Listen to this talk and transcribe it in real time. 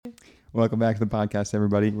Welcome back to the podcast,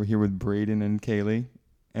 everybody. We're here with Braedan and Kaleigh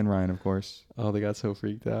and Ryan, of course. Oh, they got so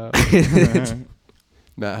freaked out.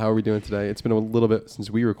 Matt, how are we doing today? It's been a little bit since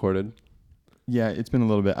we recorded. Yeah, it's been a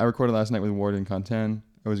little bit. I recorded last night with Ward and Conten.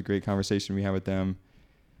 It was a great conversation we had with them.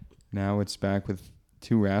 Now it's back with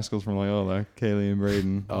two rascals from Loyola, Kaleigh and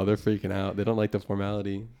Braedan. Oh, they're freaking out. They don't like the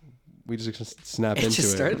formality. We just snap into it. It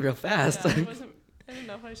just started real fast. Yeah, I didn't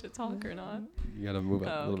know if I should talk or not. You got to move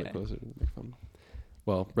up a little bit closer to the microphone.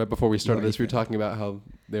 Well, right before we started this, we were talking about how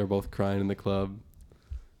they were both crying in the club.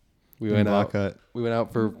 We went out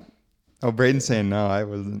for... Oh, Braedan's saying no, I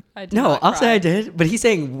wasn't. No, I'll say I did, but he's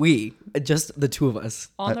saying we, just the two of us.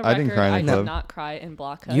 On the I record, didn't cry in the I club. did not cry in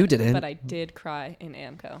Block Hut. You didn't. But I did cry in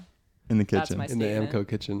Amco. In the That's kitchen. my in the statement. Amco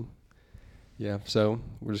kitchen. Yeah, so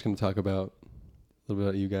we're just going to talk about a little bit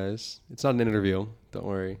about you guys. It's not an interview. Don't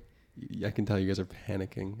worry. I can tell you guys are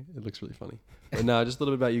panicking. It looks really funny. But no, just a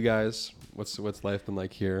little bit about you guys. What's life been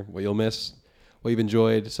like here? What you'll miss? What you've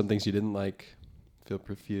enjoyed? Some things you didn't like?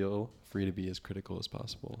 Feel free to be as critical as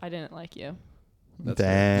possible. I didn't like you. That's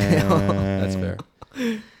Damn. fair. That's fair.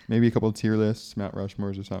 Maybe a couple of tier lists, Mount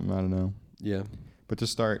Rushmores or something. I don't know. Yeah. But to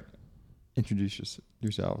start, introduce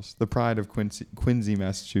yourselves. The pride of Quincy,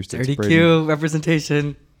 Massachusetts. Dirty Braedan. Q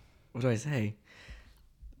representation. What do I say?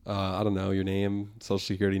 I don't know. Your name, social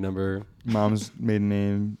security number. Mom's maiden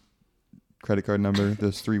name, credit card number,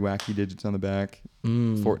 those 3 wacky digits on the back,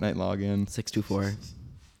 Fortnite login. 624.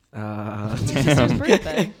 Sister's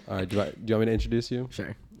birthday. All right. Do you want me to introduce you?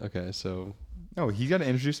 Sure. Okay. So Oh, he's got to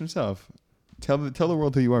introduce himself. Tell the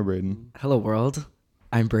world who you are, Braedan. Hello, world.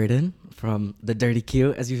 I'm Braedan from the Dirty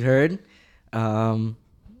Q, as you heard.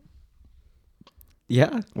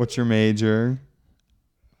 Yeah. What's your major?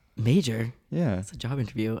 Major. Yeah. It's a job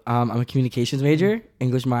interview. I'm a communications major,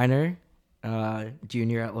 English minor,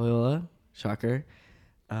 junior at Loyola. Shocker.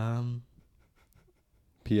 PS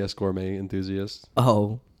Gourmet enthusiast.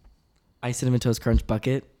 Ice Cinnamon Toast Crunch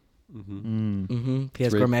Bucket.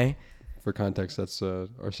 PS Gourmet. For context, that's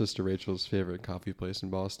our sister Rachel's favorite coffee place in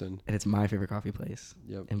Boston. And it's my favorite coffee place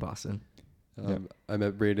Yep. in Boston. I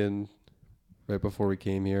met Braedan right before we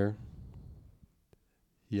came here.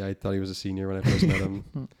 I thought he was a senior when I first met him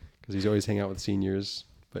because he's always hanging out with seniors,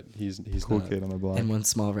 but he's Cool not. kid on the block. And one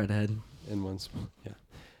small redhead. Yeah.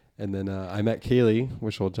 And then I met Kaleigh,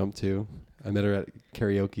 which we'll jump to. I met her at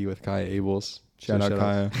karaoke with Kaya Abels. Shout out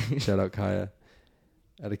Kaya. Shout out Kaya.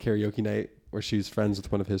 At a karaoke night where she was friends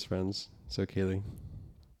with one of his friends. So Kaleigh,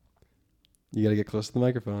 you gotta get close to the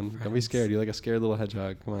microphone. Don't be scared. You're like a scared little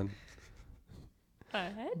hedgehog. Come on. A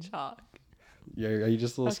hedgehog. Yeah, are you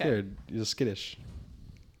just a little Okay. scared? You're just skittish.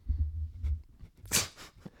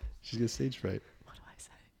 She's got stage fright. What do I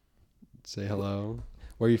say? Say hello.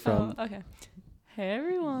 Where are you from? Oh, okay. Hey,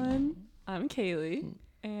 everyone. I'm Kaleigh,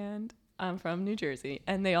 and I'm from New Jersey,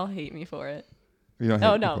 and they all hate me for it. You don't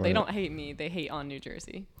Oh, hate no, me for they it. don't hate me. They hate on New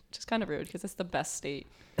Jersey, which is kind of rude because it's the best state.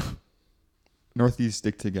 Northeast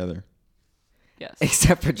stick together. Yes.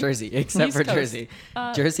 Except for Jersey. Except East for Coast. Jersey.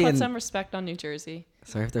 Jersey Put put some some respect on New Jersey.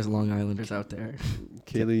 Sorry if there's Long Islanders out there.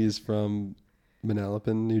 Kaleigh is from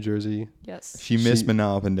Manalapan, New Jersey. Yes. She missed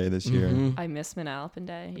Manalapan Day this year. Mhm. I miss Manalapan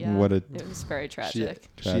Day. Yeah. It was very tragic.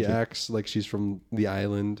 She Tragic. acts like she's from the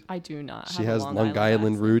island. I do not. She have has a Long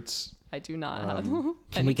Island accent. roots. I do not have. Can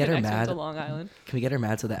any we get her connection mad? to Long Island? Can we get her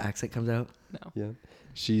mad so the accent comes out? No. Yeah.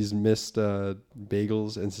 She's missed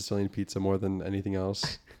bagels and Sicilian pizza more than anything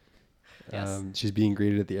else. Yes. She's being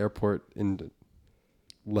greeted at the airport in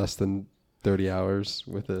less than 30 hours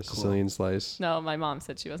with a Sicilian slice. No, my mom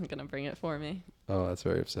said she wasn't gonna bring it for me. Oh, that's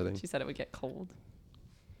very upsetting. She said it would get cold.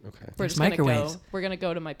 Okay. We're There's just gonna go. microwaves. We're gonna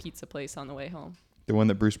go to my pizza place on the way home. The one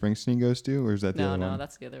that Bruce Springsteen goes to, or is that the No, other one?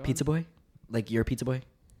 that's the other one. Pizza boy? Like your pizza boy?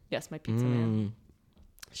 Yes, my pizza man.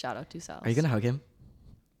 Shout out to Sal's. Are you going to hug him?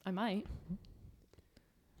 I might.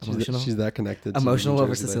 Emotional? She's that connected. to the Emotional New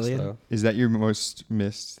over Jersey Sicilian? lifestyle. Is that your most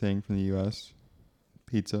missed thing from the U.S.?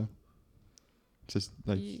 Pizza? Just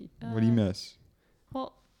like, what do you miss?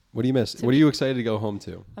 Well, What do you miss? To What are be- you excited to go home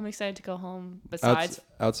to? I'm excited to go home. Besides,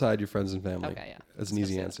 Outside your friends and family. okay, yeah, That's an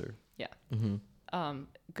easy answer. yeah. Mm-hmm.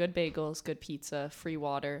 Good bagels, good pizza, free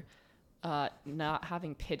water. Not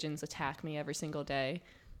having pigeons attack me every single day.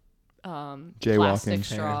 Jaywalking. Plastic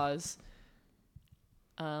Fair. straws.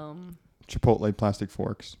 Chipotle plastic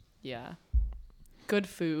forks. Yeah. Good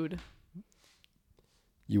food.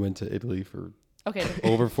 You went to Italy for Okay.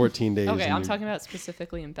 over 14 days. Okay, and I'm you- talking about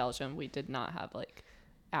specifically in Belgium. We did not have like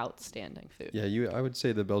outstanding food. Yeah, I would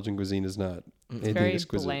say the Belgian cuisine is not It's anything very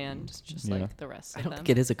exquisite. bland, just Yeah. like the rest I of don't them. think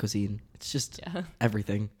it is a cuisine. It's just Yeah.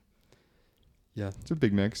 everything. Yeah. It's a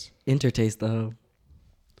big mix. Intertaste, though.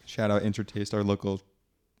 Shout out Intertaste, our local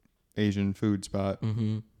Asian food spot.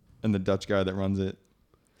 Mm-hmm. and the Dutch guy that runs it.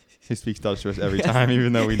 He speaks Dutch to us every time,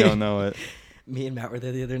 even though we don't know it. Me and Matt were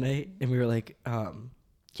there the other night, and we were like,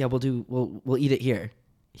 yeah, we'll eat it here.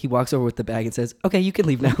 He walks over with the bag and says, okay, you can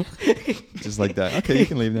leave now. Just like that. Okay, you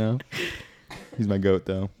can leave now. He's my goat,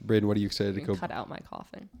 though. Braedan, what are you excited to go? Cut out my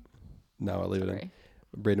coughing. No, I'll leave it in. Sorry.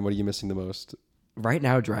 Braedan, what are you missing the most? Right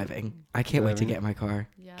now, driving. I can't wait to Driving? get in my car.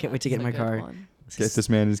 Yeah, Can't wait to get in that's my a good car. one. Get this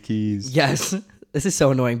man his keys. Yes. This is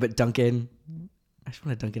so annoying, but Dunkin'. I just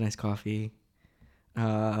want a Dunkin' iced coffee.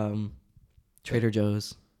 Trader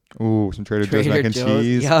Joe's. Ooh, some Trader Joe's Trader mac and Joe's,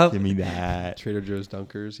 cheese. yup. Give me that. Trader Joe's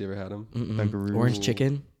Dunkers. You ever had them? Mm-mm. Orange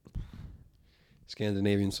chicken.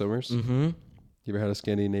 Scandinavian swimmers. Mm-hmm. You ever had a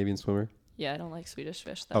Scandinavian swimmer? Yeah, I don't like Swedish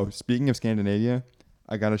fish though. Oh, speaking of Scandinavia,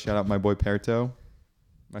 I got to shout out my boy Perto,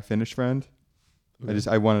 my Finnish friend.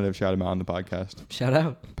 I wanted to shout him out on the podcast. Shout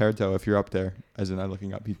out. Perto, if you're up there, as in I'm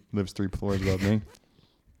looking up, he lives 3 floors above me.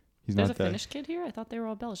 He's There's not a there. Finnish kid here? I thought they were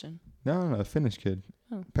all Belgian. No, a Finnish kid.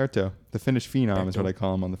 Oh. Perto, the Finnish phenom is Perto. what I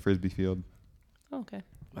call him on the frisbee field. Oh, okay.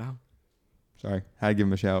 Wow. Sorry, had to give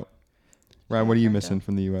him a shout. Ryan, what are you Perto. missing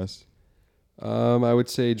from the U.S.? I would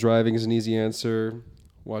say driving is an easy answer.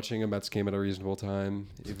 Watching a Mets game at a reasonable time,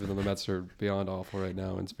 even though the Mets are beyond awful right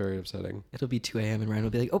now, and it's very upsetting. It'll be 2 a.m. and Ryan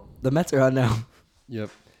will be like, oh, the Mets are on now. Yep.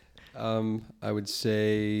 I would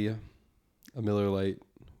say a Miller Lite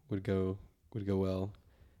would go well.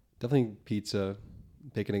 Definitely pizza,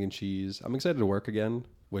 bacon, egg, and cheese. I'm excited to work again,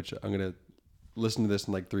 which I'm gonna listen to this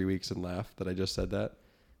in like 3 weeks and laugh that I just said that.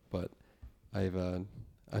 But I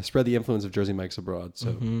spread the influence of Jersey Mike's abroad,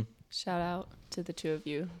 so Mhm. Shout out to the two of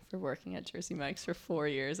you for working at Jersey Mike's for 4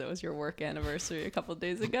 years. It was your work anniversary a couple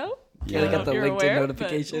days ago. Yeah. I don't got know the if you're LinkedIn aware, but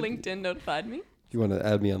notification. LinkedIn notified me. if you want to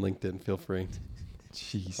add me on LinkedIn, feel free.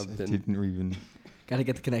 Jeez, I've I been- didn't even. Gotta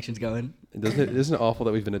get the connections going. Isn't it awful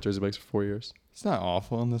that we've been at Jersey Mike's for 4 years? It's not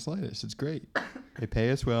awful in the slightest. It's great. They pay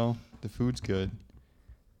us well. The food's good,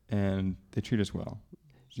 and they treat us well.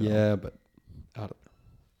 So- Yeah, but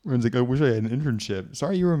Everyone's like, I wish I had an internship.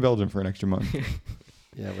 Sorry, you were in Belgium for an extra month.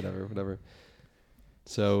 yeah, whatever.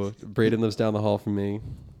 So Braedan lives down the hall from me.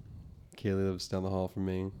 Kaleigh lives down the hall from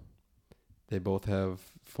me. They both have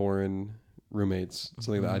foreign roommates,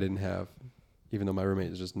 something that I didn't have, even though my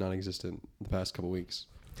roommate is just non-existent the past couple weeks.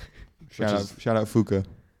 Shout out Fuka.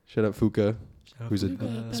 Shout out Fuka, who's a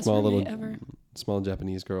Best small roommate little, ever. small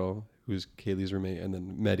Japanese girl who's Kayleigh's roommate, and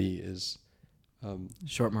then Mehdi is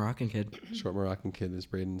Short Moroccan kid. short Moroccan kid is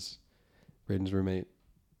Braedan's roommate.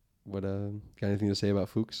 What got anything to say about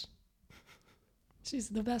Fuchs She's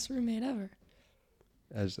the best roommate ever.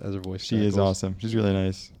 as her voice? She is crackles? awesome. She's really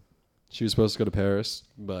nice. She was supposed to go to Paris,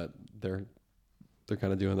 but they're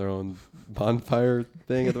kind of doing their own bonfire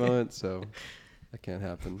thing at the moment, so that can't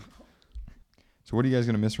happen. So what are you guys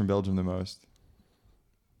going to miss from Belgium the most?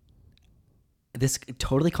 This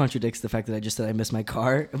totally contradicts the fact that I just said I miss my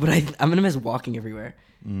car, but I'm gonna miss walking everywhere.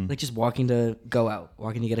 Like just walking to go out,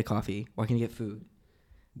 walking to get a coffee, walking to get food.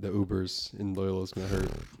 The Ubers in Loyola is gonna hurt.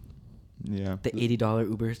 Yeah. The $80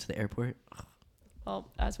 Ubers to the airport. Well,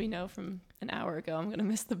 as we know from an hour ago, I'm gonna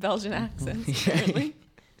miss the Belgian accents. Apparently,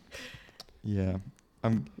 Yeah.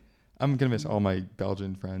 I'm going to miss all my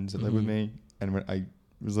Belgian friends that live with me. And when I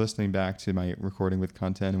was listening back to my recording with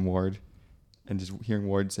Content and Ward and just hearing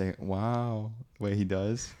Ward say, wow, the way he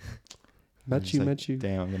does. I was just Met you.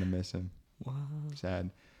 Damn, I'm going to miss him. Wow. Sad.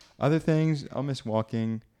 Other things, I'll miss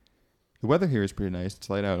walking. The weather here is pretty nice. It's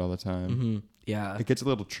light out all the time. Mm-hmm. Yeah. It gets a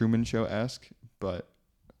little Truman Show-esque, but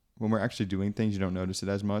when we're actually doing things, you don't notice it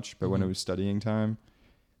as much. But when it was studying time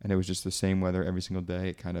and it was just the same weather every single day,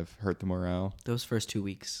 it kind of hurt the morale. Those first 2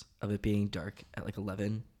 weeks of it being dark at like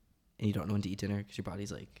 11 and you don't know when to eat dinner because your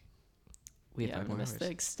body's like, we have yeah, I'm 5 gonna more miss hours. the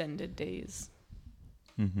extended days.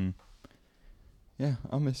 Mm-hmm. Yeah,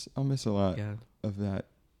 I'll miss a lot Yeah. of that.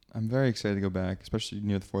 I'm very excited to go back, especially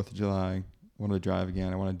near the 4th of July. I want to drive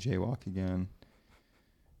again. I want to jaywalk again.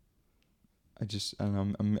 I don't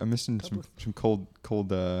know. I'm missing some cold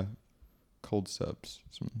subs,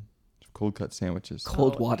 some cold cut sandwiches,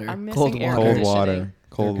 Cold Oh, water. I'm missing Cold air water. cold conditioning. water,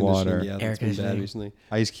 cold Air water, conditioning, Yeah, Air that's been bad conditioning. recently.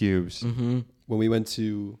 ice cubes. Mm-hmm. When we went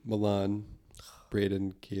to Milan,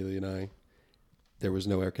 Braedan, Kayleigh, and I, there was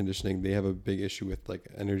no air conditioning. They have a big issue with like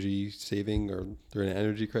energy saving, or they're in an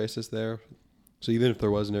energy crisis there. So even if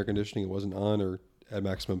there was an air conditioning, it wasn't on or at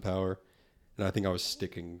maximum power. And I think I was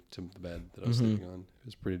sticking to the bed that I was sleeping on. It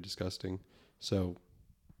was pretty disgusting. So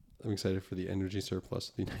I'm excited for the energy surplus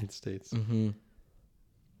of the United States. Mm-hmm.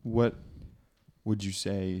 What would you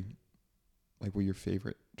say, like, were your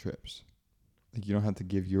favorite trips? Like, you don't have to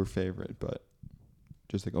give your favorite, but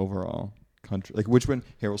just like overall country. Like, which one?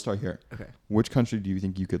 Here, we'll start here. Okay. Which country do you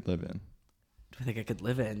think you could live in? Do I think I could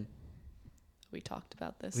live in? We talked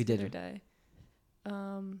about this We the did. other day.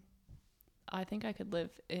 I think I could live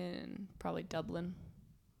in probably Dublin.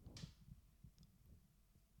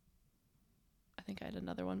 I think I had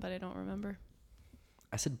another one, but I don't remember.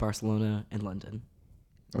 I said Barcelona and London.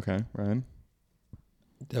 Okay, Ryan.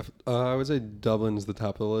 I would say Dublin's the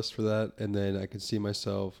top of the list for that, and then I could see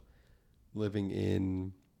myself living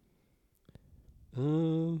in.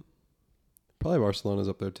 Probably Barcelona's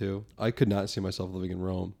up there too. I could not see myself living in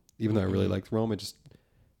Rome, even though I really liked Rome. I just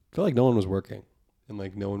felt like no one was working, and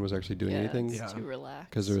like no one was actually doing anything. It's too relaxed.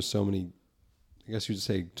 Because there was so many, I guess you'd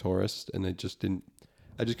say tourists, and I just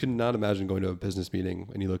could not imagine going to a business meeting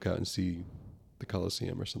and you look out and see the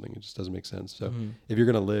Colosseum or something. It just doesn't make sense. So if you're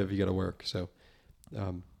going to live, you got to work. So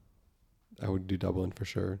I would do Dublin for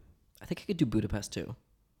sure. I think I could do Budapest too.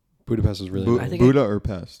 Budapest is really nice. Buddha or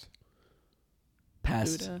Pest?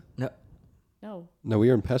 Pest. Buda. No, No, we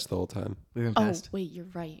were in Pest the whole time. we were in Oh, Pest. wait, you're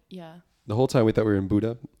right. Yeah. The whole time we thought we were in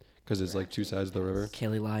Buda because it's like two sides of the river.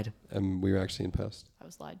 Kaleigh lied. And we were actually in Pest. I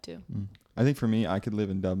was lied to. I think for me, I could live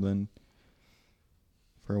in Dublin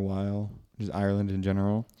for a while. Just Ireland in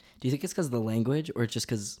general. Do you think it's because of the language or just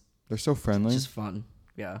because They're so friendly. it's just fun?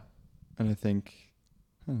 Yeah. And I think,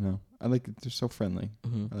 I don't know. I like it. They're so friendly.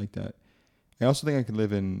 Mm-hmm. I like that. I also think I could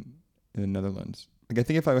live in the Netherlands. Like, I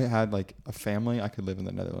think if I had like a family, I could live in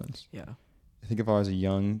the Netherlands. Yeah. I think if I was a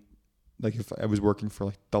young, like if I was working for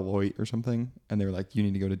like Deloitte or something, and they were like, you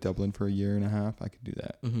need to go to Dublin for a year and a half, I could do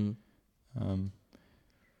that. Mm-hmm.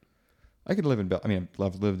 I could live in,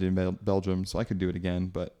 I've lived in Belgium, so I could do it again,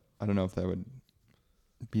 but I don't know if that would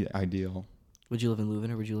be ideal. Would you live in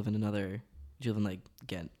Leuven or would you live in would you live in like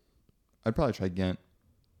Ghent? I'd probably try Ghent.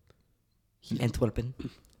 Antwerpen.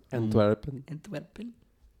 Antwerpen. Antwerpen.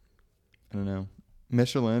 I don't know.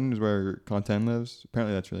 Michelin is where Content lives.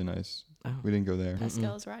 Apparently that's really nice. Oh. We didn't go there.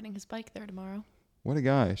 Pascal is riding his bike there tomorrow. What a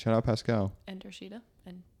guy. Shout out Pascal. And Rashida.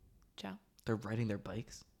 And Ciao. They're riding their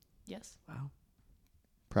bikes. Yes. Wow.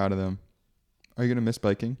 Proud of them. Are you going to miss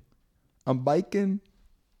biking? I'm biking.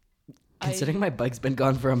 Considering my bike's been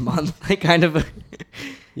gone for a month, I kind of.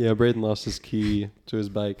 Yeah, Braedan lost his key to his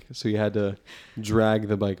bike, so he had to drag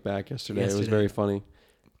the bike back yesterday. It was very funny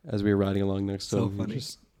as we were riding along next to him. Funny.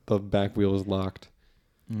 Just the back wheel was locked.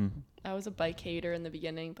 I was a bike hater in the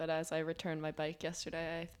beginning, but as I returned my bike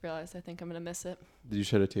yesterday, I realized I think I'm going to miss it. Did you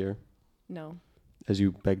shed a tear No. as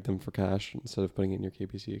you begged them for cash instead of putting it in your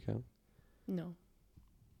KPC account? No.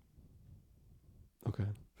 Okay.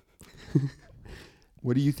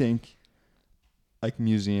 What do you think, like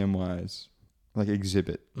museum wise, like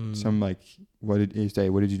exhibit? Some like, what did you say?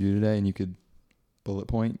 What did you do today? And you could bullet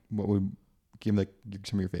point. What would give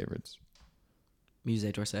some of your favorites?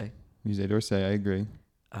 Musée d'Orsay. Musée d'Orsay, I agree.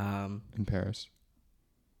 In Paris.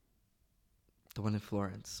 The one in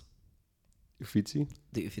Florence. Uffizi?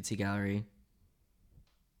 The Uffizi Gallery.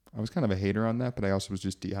 I was kind of a hater on that, but I also was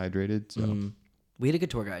just dehydrated. So We had a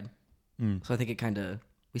good tour guide. So I think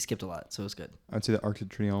we skipped a lot, so it was good. I'd say the Arc de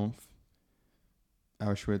Triomphe,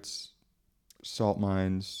 Auschwitz, salt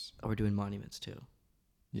mines. Oh, we're doing monuments too.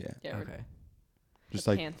 Yeah. Okay. Just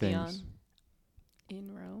the like Pantheon things.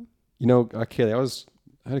 in Rome. You know, Kaleigh,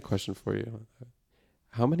 I had a question for you.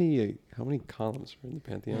 How many columns are in the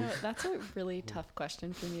Pantheon? You know, that's a really tough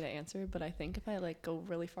question for me to answer, but I think if I like go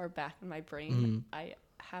really far back in my brain, I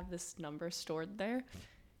have this number stored there.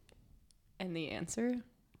 And the answer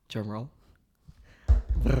Drum roll.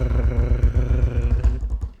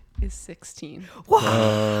 is 16.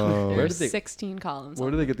 Oh. Where did There's they- 16 columns. Where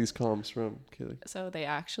on do they get these columns from, Kaleigh? So they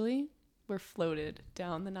actually were floated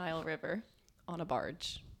down the Nile River on a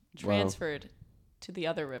barge, Wow. transferred to the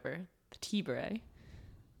other river, the Tiber,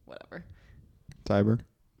 whatever. Tiber.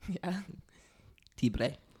 Yeah,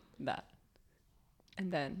 Tibre. that.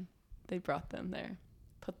 And then they brought them there,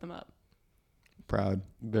 put them up. Proud.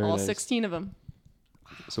 Very All nice. 16 of them.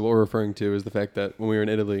 So what we're referring to is the fact that when we were in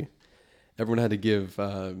Italy, everyone had to give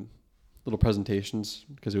little presentations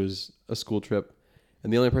because it was a school trip.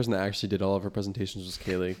 And the only person that actually did all of her presentations was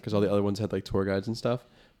Kaleigh because all the other ones had like tour guides and stuff.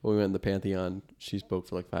 When we went in the Pantheon, she spoke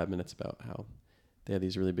for like 5 minutes about how they had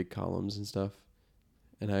these really big columns and stuff.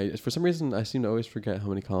 And for some reason, I seem to always forget how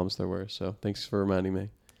many columns there were. So thanks for reminding me.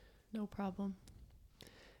 No problem.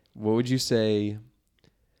 What would you say?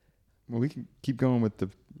 Well, we can keep going with the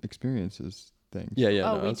experiences thing. Yeah.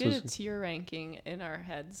 Oh, no, we that's did a what's- tier ranking in our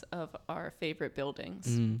heads of our favorite buildings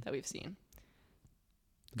that we've seen.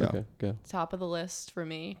 Go. Okay, go. Top of the list for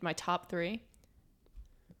me, my top 3.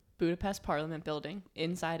 Budapest Parliament Building,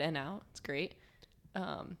 inside and out. It's great.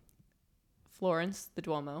 Florence, the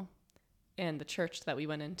Duomo, and the church that we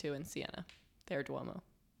went into in Siena, their Duomo.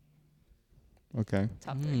 Okay.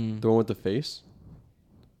 Top 3. The one with the face?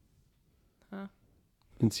 Huh?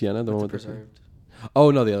 In Siena, the That's one a with preserved.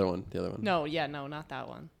 Oh no, the other one. No, not that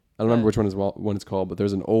one. I don't remember which one it's called, but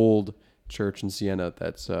there's an old church in Siena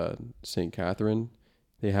that's St. Catherine.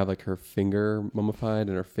 They have like her finger mummified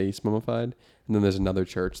and her face mummified, and then there's another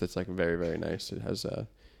church that's like very, very nice. It has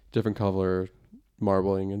different color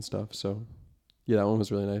marbling and stuff. So yeah, that one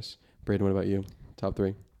was really nice. Braedan, what about you? Top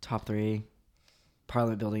 3. Top 3.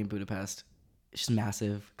 Parliament Building in Budapest. It's just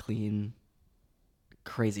massive, clean,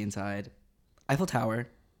 crazy inside. Eiffel Tower.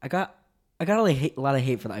 I got a lot of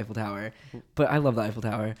hate for the Eiffel Tower, but I love the Eiffel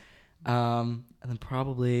Tower. And then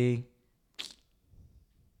probably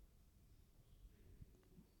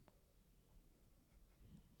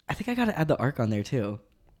I think I gotta add the Arc on there too.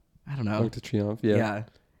 I don't know. Arc de Triomphe, yeah.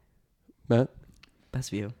 Matt? Best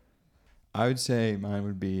view. I would say mine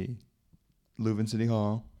would be Leuven City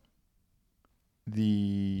Hall,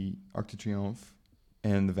 the Arc de Triomphe,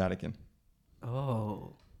 and the Vatican.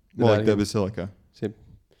 Oh. Well, like the Basilica. St.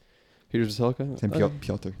 Peter's Basilica? St.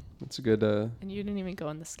 Piotr. That's a good... And you didn't even go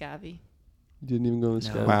in the Scavy. You didn't even go in the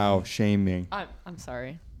No. Scavy? Wow, shame me. I'm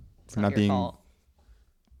sorry. It's For not not your being- fault.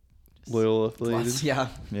 Just- Loyola affiliated? Lots, yeah.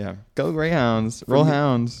 Yeah. Go Greyhounds. Roll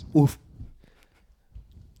Hounds. Oof.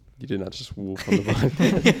 You did not just whoop on the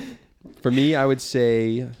button. For me, I would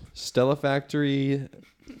say Stella Factory,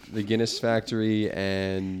 the Guinness Factory,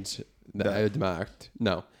 and the Eidmarkt.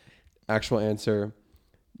 No. Actual answer,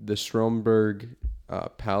 the Stromberg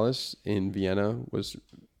Palace in Vienna was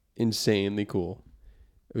insanely cool.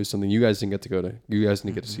 It was something you guys didn't get to go to. You guys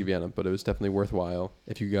didn't get to see Vienna, but it was definitely worthwhile.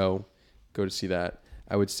 If you go to see that.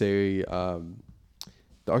 I would say the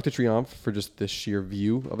Arc de Triomphe for just the sheer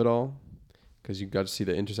view of it all, because you got to see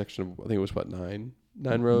the intersection of, I think it was, nine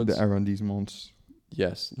roads? The arrondissements.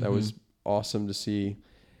 Yes, that was awesome to see.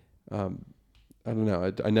 I don't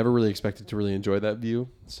know. I never really expected to really enjoy that view.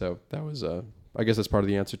 So that was, I guess that's part of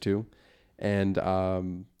the answer too. And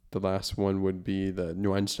the last one would be the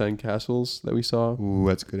Neuschwanstein castles that we saw. Ooh,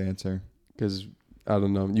 that's a good answer. Because, I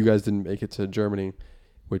don't know, you guys didn't make it to Germany,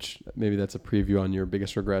 which maybe that's a preview on your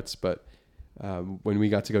biggest regrets. But when we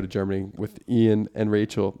got to go to Germany with Ian and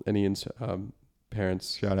Rachel and Ian's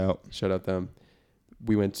parents, Shout out them,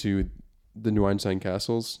 we went to the Neuschwanstein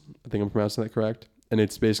castles. I think I'm pronouncing that correct. And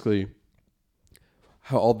it's basically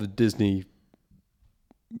how all the Disney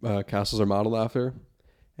castles are modeled after.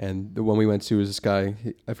 And the one we went to is this guy,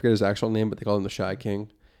 I forget his actual name, but they call him the Shy King.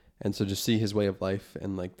 And so just see his way of life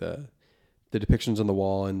and like the depictions on the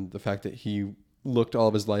wall and the fact that he looked all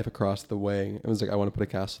of his life across the way. It was like, I want to put a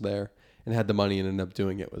castle there, and had the money and ended up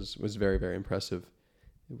doing it was very, very impressive.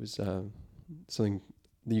 It was something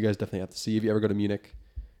that you guys definitely have to see if you ever go to Munich.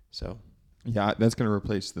 So Yeah, that's going to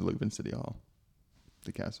replace the Leuven City Hall.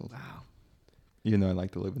 The castles. Wow. Even though I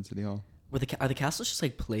like the Leuven City Hall. Are the castles just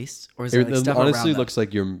like placed, or is there like it stuff honestly around looks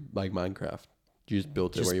like you're like Minecraft. You just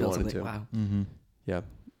built it where you wanted to. Wow. Mm-hmm. Yeah.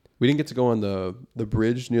 We didn't get to go on the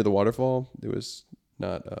bridge near the waterfall. It was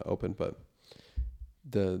not open, but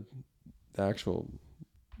the actual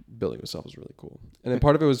building itself was really cool. And then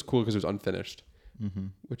part of it was cool because it was unfinished,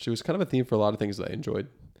 which was kind of a theme for a lot of things that I enjoyed.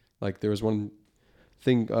 Like there was one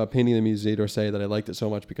thing, painting the Musée d'Orsay, that I liked it so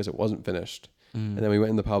much because it wasn't finished. And then we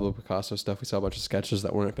went in the Pablo Picasso stuff. We saw a bunch of sketches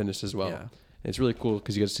that weren't finished as well. Yeah. And it's really cool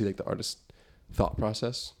because you get to see like the artist's thought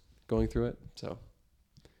process going through it. So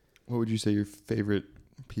What would you say your favorite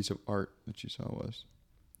piece of art that you saw was?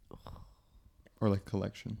 Or like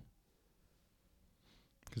collection?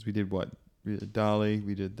 Because we did what? We did Dali,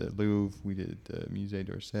 we did the Louvre, we did the Musée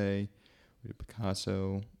d'Orsay, we did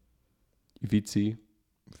Picasso, Uffizi.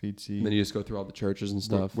 Uffizi. Then you just go through all the churches and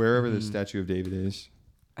stuff. Wherever the statue of David is.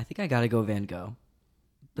 I think I gotta go Van Gogh.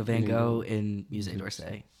 The Van Gogh in Musée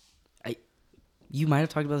d'Orsay. You might have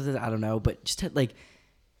talked about this, I don't know, but just like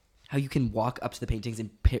how you can walk up to the paintings and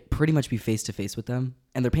pretty much be face to face with them,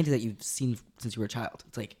 and they're paintings that you've seen since you were a child.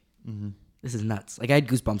 It's like this is nuts. Like I had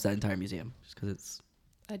goosebumps that entire museum just because it's.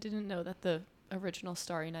 I didn't know that the original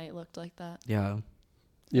Starry Night looked like that. Yeah.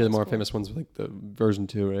 Yeah, the That's more cool. famous ones were like the version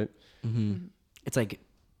 2, right? It's like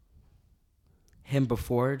him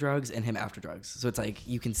before drugs and him after drugs. So it's like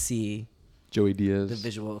you can see Joey Diaz. the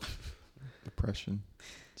visual. Depression.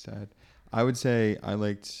 Sad. I would say I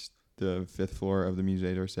liked the 5th floor of the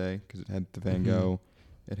Musée d'Orsay because it had the Van Gogh,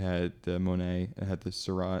 it had the Monet, it had the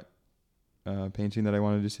Seurat painting that I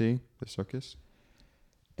wanted to see, the Circus.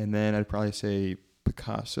 And then I'd probably say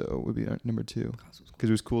Picasso would be number 2 because it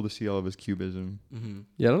was cool to see all of his cubism.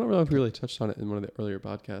 Yeah, I don't know if we really touched on it in one of the earlier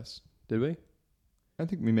podcasts. Did we? I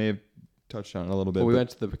think we may have touched on it a little bit. Well, we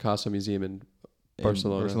went to the Picasso Museum in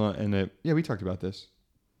Barcelona. And we talked about this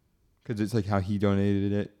because it's like how he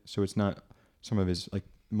donated it, so it's not some of his like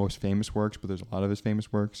most famous works, but there's a lot of his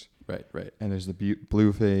famous works. Right. And there's the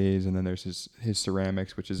blue phase, and then there's his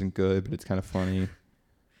ceramics, which isn't good, but it's kind of funny.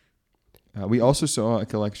 We also saw a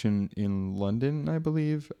collection in London, I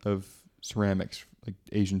believe, of ceramics, like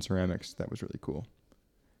Asian ceramics. That was really cool.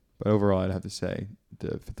 But overall, I'd have to say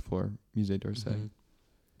the fifth floor Musée d'Orsay.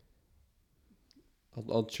 Mm-hmm.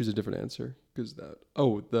 I'll choose a different answer because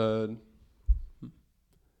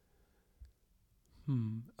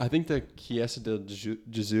I think the Chiesa del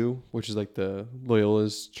Gesù, which is like the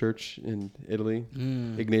Loyola's church in Italy,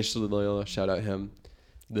 Ignatius de Loyola, shout out him.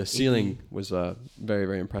 The ceiling was very,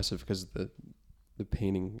 very impressive because the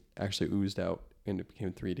painting actually oozed out and it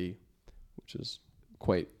became 3D, which is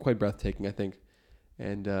quite breathtaking, I think.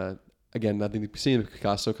 And again, I think seeing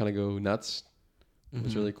Picasso kind of go nuts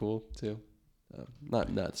was really cool too. Not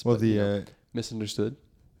nuts, Well, but misunderstood.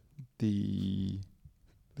 The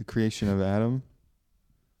creation of Adam.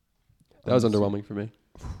 That was underwhelming for me.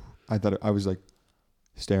 I thought I was like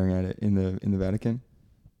staring at it in the Vatican.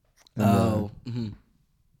 And,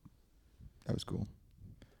 that was cool.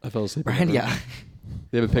 I fell asleep. Brian, yeah.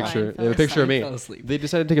 They have a picture. Brian They have a picture of me. fell asleep. They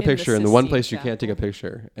decided to take a In the picture in the one Sistine place you can't take a Chapel.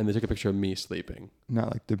 picture, and they took a picture of me sleeping.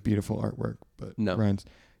 Not like the beautiful artwork, but No. Ryan's.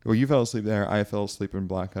 Well, you fell asleep there. I fell asleep in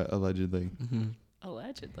Black Hut, allegedly.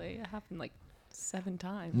 Allegedly, it happened like 7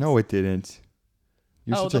 times. No, it didn't.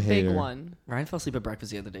 You're oh, such the a hater. big one. Ryan fell asleep at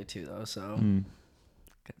breakfast the other day too, though. So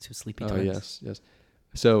got 2 sleepy Oh times. yes.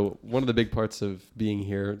 So one of the big parts of being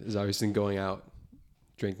here is obviously going out,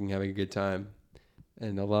 drinking, having a good time,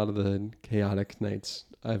 and a lot of the chaotic nights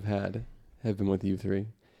I've had have been with you three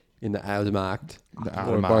in the Outmarkt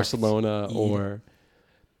or Barcelona or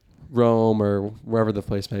Rome or wherever the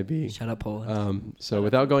place may be. Shut up, Poland. So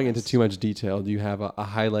without going into too much detail, do you have a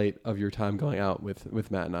highlight of your time going out with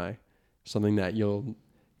Matt and I? Something that you'll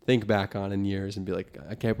think back on in years and be like,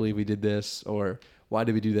 I can't believe we did this, or why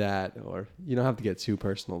did we do that? Or you don't have to get too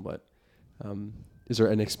personal, but is there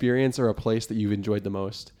an experience or a place that you've enjoyed the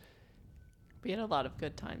most? We had a lot of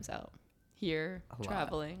good times out here, A lot.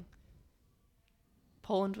 traveling.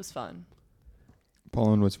 Poland was fun.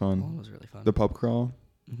 Poland was fun. Poland was really fun. The pub crawl.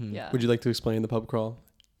 Yeah. Would you like to explain the pub crawl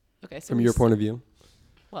Okay, so from we your point of view?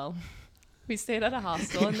 Well, we stayed at a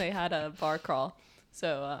hostel and they had a bar crawl.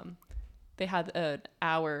 So they had an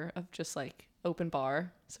hour of just like open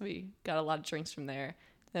bar. So we got a lot of drinks from there.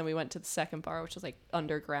 Then we went to the second bar, which was like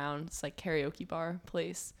underground. It's like karaoke bar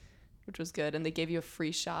place, which was good. And they gave you a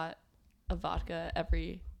free shot of vodka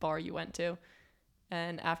every bar you went to.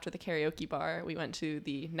 And after the karaoke bar, we went to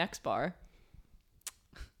the next bar.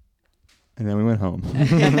 And then we went home.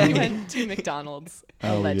 And we went to McDonald's, Oh,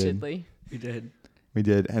 we did. allegedly. We did. We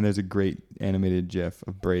did. And there's a great animated GIF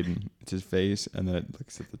of Braedan. It's his face, and then it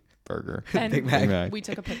looks at the burger. And Big Mac. we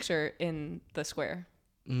took a picture in the square,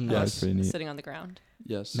 Yeah, that's pretty neat. sitting on the ground.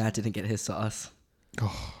 Yes. Matt didn't get his sauce.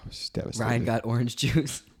 Oh, I was devastated. Ryan got orange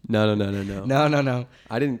juice. No. No.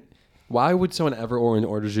 I didn't. Why would someone ever order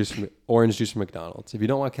orange juice from McDonald's? If you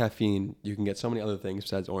don't want caffeine, you can get so many other things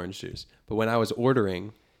besides orange juice. But when I was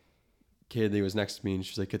ordering, kid that was next to me, and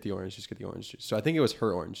she's like, get the orange juice. So I think it was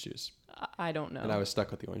her orange juice. I don't know. And I was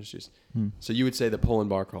stuck with the orange juice. Hmm. So you would say the Poland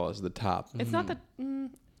bar crawl is the top. It's not that.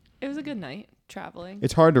 It was a good night traveling.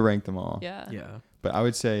 It's hard to rank them all. Yeah. Yeah. But I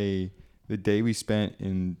would say the day we spent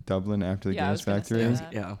in Dublin after the Yeah, I Guinness was gonna say factory,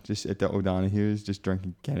 that. Yeah. just at the O'Donoghue's, just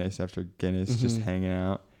drinking Guinness after Guinness, just hanging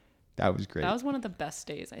out. That was great. That was one of the best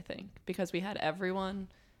days, I think, because we had everyone,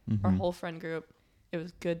 Mm-hmm. our whole friend group. It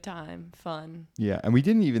was good time, fun, Yeah, and we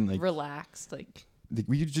didn't even like relaxed. Like,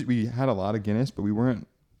 we had a lot of Guinness, but we weren't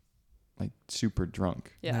like super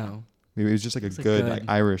drunk. yeah. No. It was just like It's a like good good. like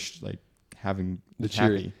Irish like having The happy.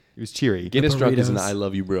 cheery. It was cheery. Guinness drunk is an burritos. I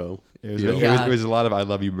love you, bro. It was, Yeah. it was a lot of I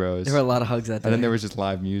love you bros. There were a lot of hugs that day. And then there was just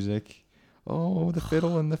live music. Oh, the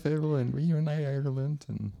fiddle and reunite Ireland,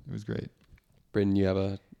 and it was great. Braedan, you have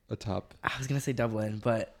a top. I was gonna say Dublin,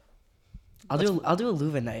 but I'll do a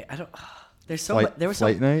Leuven night. I don't. There's so Flight, much. There was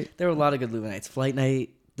flight night. There were a lot of good Leuven nights. Flight night.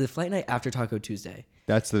 The flight night after Taco Tuesday.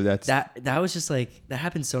 That's That was just like that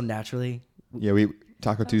happened so naturally. yeah. We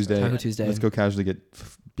Taco Tuesday. Taco Tuesday. Let's go casually get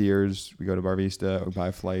beers. We go to Bar Vista. We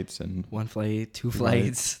buy flights and 1 flight, 2 Right.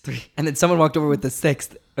 flights, 3, and then someone walked over with the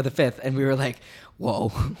 6th or the 5th, and we were like, "Whoa."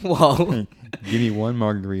 give me one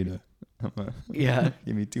margarita. Yeah.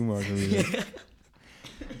 Give me 2 margaritas.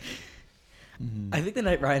 I think the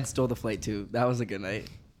night Ryan stole the flight too. That was a good night.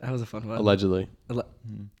 That was a fun one. Allegedly. Keep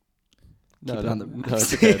No, it on the no,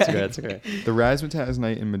 it's okay. It's okay. It's okay. The Razzmatazz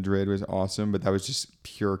night in Madrid was awesome, but that was just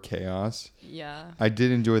pure chaos. Yeah. I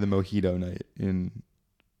did enjoy the mojito night in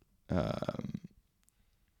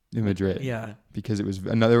in Madrid. Yeah. Because it was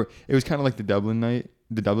kind of like the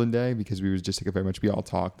Dublin day, because we was just like we all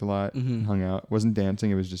talked a lot, and hung out. It wasn't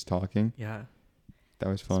dancing, it was just talking. Yeah. That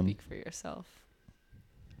was fun. Speak for yourself.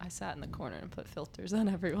 I sat in the corner and put filters on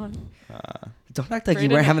everyone. Don't act like Braedan- you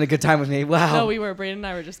weren't having a good time with me. Wow. No, we were. Braedan and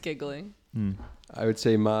I were just giggling. I would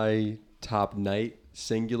say my top night,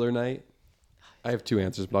 singular night. I have two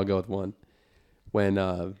answers, but I'll go with one. When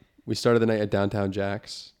we started the night at Downtown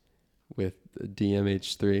Jack's with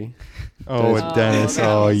DMH3. Oh, with Dennis. that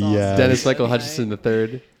Oh, was awesome. yeah. Dennis Michael Good Hutchison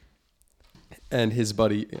III. And his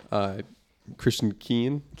buddy, Christian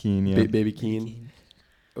Keane. Keen, yeah. Baby Keane.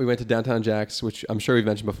 We went to Downtown Jack's, which I'm sure we've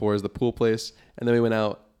mentioned before is the pool place. And then we went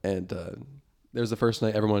out, and there was the first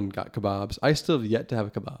night everyone got kebabs. I still have yet to have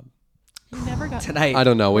a kebab. You never got Tonight. I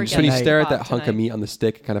don't know. When We're you getting stare a at that kebab hunk of tonight. meat on the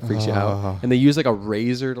stick, it kind of freaks you Oh. out. And they use like a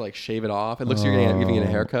razor to like shave it off. It looks like you're giving it a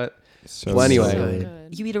haircut. So Well, anyway. So good.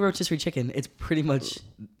 good. You eat a rotisserie chicken, it's pretty much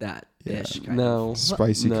that Yeah. dish. Kind No. of.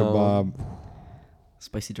 Spicy No. kebab.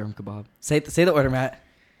 Spicy drum kebab. Say the order, Matt.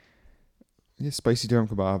 Yeah, spicy drum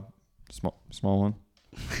kebab. Small one.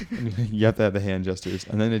 You have to have the hand gestures.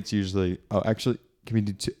 And then it's usually, actually, can we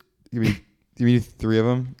do two? Can we do three of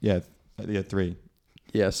them? Yeah, 3.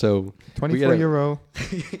 Yeah, so 24 euro.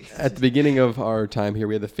 at the beginning of our time here,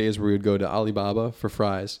 we had the phase where we would go to Alibaba for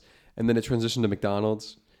fries. And then it transitioned to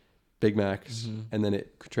McDonald's, Big Macs. And then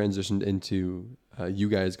it transitioned into you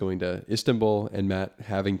guys going to Istanbul and Matt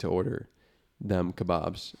having to order them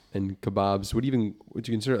kebabs. And kebabs, would you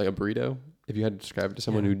consider it like a burrito? If you had to describe it to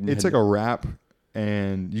someone who... It's like a wrap,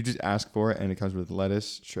 and you just ask for it, and it comes with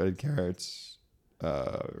lettuce, shredded carrots,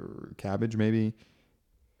 cabbage maybe,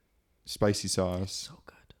 spicy sauce, So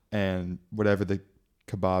good. and whatever the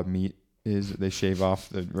kebab meat is. They shave off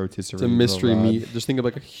the rotisserie. It's a mystery rod. meat. Just think of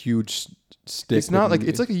like a huge stick. It's not with like,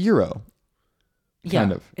 it's like a gyro. Yeah.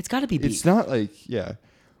 Kind of. It's got to be beef. It's not like, yeah.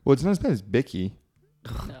 Well, it's not as bad as Bicky.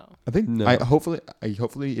 No. I think No. hopefully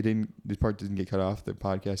this part didn't get cut off the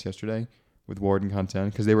podcast yesterday with Ward and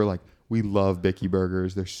Content, because they were like, we love Bicky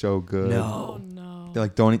burgers. They're so good. No. Oh no. They're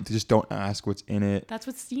like, don't ask what's in it. That's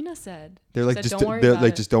what Stina said. They're like, Said, just "Don't worry they're about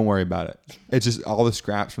like, it." just don't worry about it. It's just all the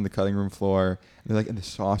scraps from the cutting room floor. And they're like, and the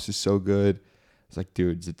sauce is so good. It's like,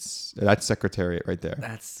 dudes, that's Secretariat right there.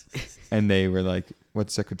 That's And they were like,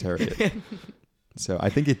 what's Secretariat? So I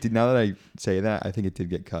think it did. Now that I say that, I think it did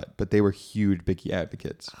get cut. But they were huge Bicky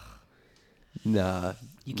advocates. Nah.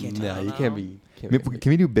 You can't Nah, tell. you can't be... Can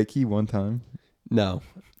we do Bicky one time? No.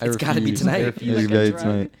 It's gotta be refuse. tonight. I Yeah, refuse. Like a yeah, drug.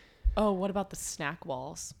 tonight. Oh, what about the snack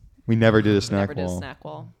walls? We never did a We snack never did a wall. snack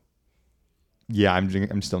wall. Yeah,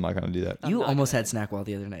 I'm still not gonna do that. I'm you not almost gonna- had snack wall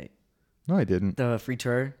the other night. No, I didn't. The free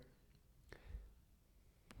tour,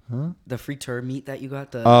 Huh? the free tour meat that you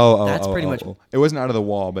got. That's pretty much. It wasn't out of the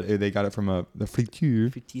wall, but they got it from the friture.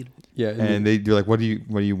 Free Yeah. And they're like, what do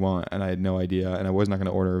you want? And I had no idea, and I was not going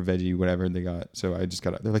to order a veggie, whatever they got. So I just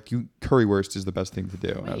got it. They're like, currywurst is the best thing to do.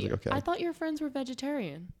 And I was Wait, like, okay, I thought your friends were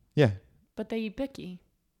vegetarian, yeah, but they eat Bicky.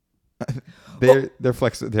 they're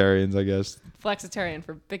flexitarians, I guess. Flexitarian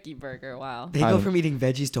for Bicky Burger. Wow. They I go don't- from eating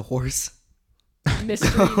veggies to horse.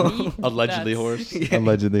 Mystery meat. Allegedly That's horse.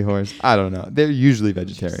 Allegedly horse. I don't know. They're usually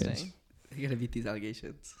vegetarians. interesting. You gotta beat these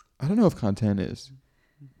allegations. I don't know if Content is,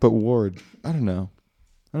 but Ward, I don't know.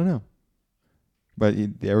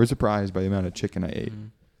 But they were surprised by the amount of chicken I ate.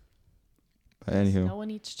 But anywho, No one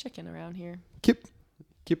eats chicken around here. Kip.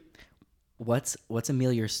 What's a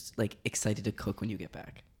meal you're like excited to cook when you get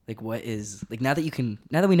back? Like what is like now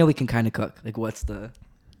that we know we can kind of cook. Like what's the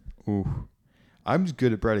Ooh, I'm just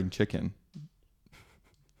good at breading chicken,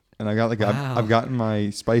 and I got like Wow. I've gotten my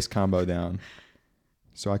spice combo down,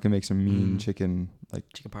 so I can make some mean chicken. Like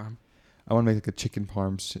chicken parm? I want to make like a chicken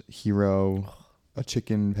parm hero, a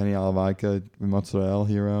chicken penne alla vodka with mozzarella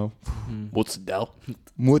hero. What's Dell?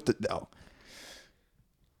 Mozzarella.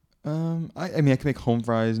 I mean I can make home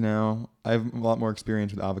fries now. I have a lot more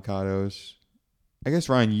experience with avocados. I guess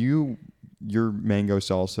Ryan, your mango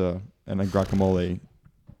salsa and like guacamole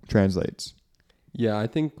translates. Yeah, I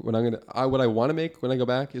think what I want to make when I go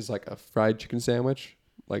back is like a fried chicken sandwich,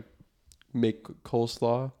 like make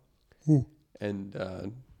coleslaw, and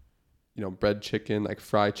bread chicken, like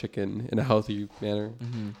fried chicken in a healthy manner.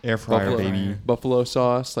 Air fryer, Buffalo, baby. buffalo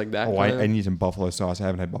sauce, like that. Oh, kinda. I need some buffalo sauce. I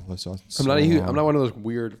haven't had buffalo sauce. I'm not one of those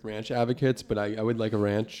weird ranch advocates, but I would like a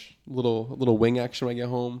ranch, little wing action when I get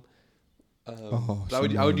home. But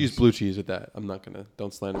I would use blue cheese with that. I'm not gonna,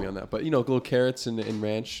 don't slander me on that. But little carrots and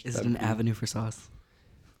ranch. Is it an avenue for sauce?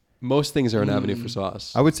 Most things are an avenue for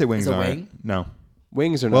sauce. I would say wings Is a aren't. wing? No.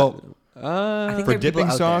 Wings are Well, not. I think For there are people dipping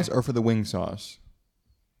out sauce there. or for the wing sauce?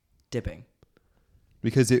 Dipping.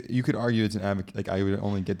 Because you could argue it's an advocate. Like I would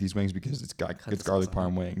only get these wings because it's the garlic sauce on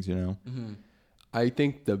parm wings. You know. Mm-hmm. I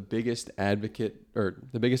think the biggest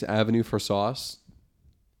avenue for sauce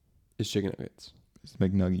is chicken nuggets. It's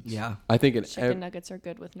McNuggets. Yeah. I think Chicken nuggets are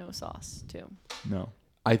good with no sauce too. No.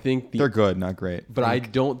 I think They're good, not great. but I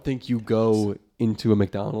don't think you go into a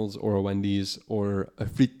McDonald's or a Wendy's or a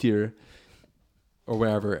Fritir or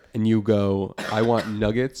wherever and you go, I want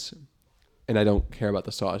nuggets and I don't care about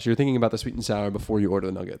the sauce. You're thinking about the sweet and sour before you order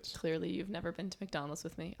the nuggets. Clearly, you've never been to McDonald's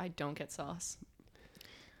with me. I don't get sauce.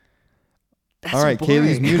 That's All right, boring.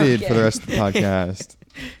 Kayleigh's muted for Okay. the rest of the podcast.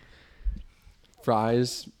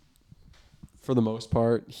 Fries, for the most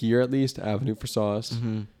part, here at least, avenue for sauce.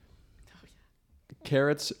 Mm-hmm.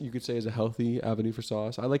 Carrots, you could say, is a healthy avenue for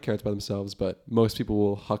sauce. I like carrots by themselves, but most people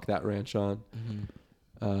will huck that ranch on.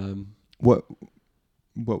 Mm-hmm.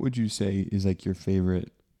 What would you say is like your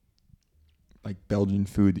favorite like Belgian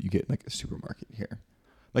food that you get in like a supermarket here?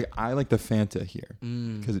 Like I like the Fanta here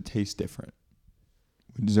because it tastes different.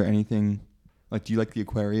 Is there anything like? Do you like the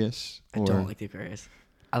Aquarius? I don't like the Aquarius.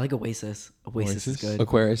 I like Oasis. Oasis is good.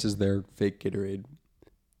 Aquarius is their fake Gatorade.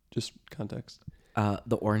 Just context.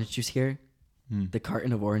 The orange juice here, the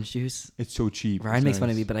carton of orange juice. It's so cheap. Ryan It's makes fun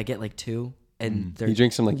of nice. me, but I get like 2, and He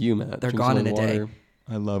drinks them like you, Matt. they're Drinks gone them in a day. water.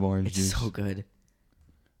 I love orange it's juice. so good.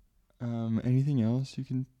 Anything else you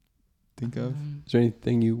can think of? Is there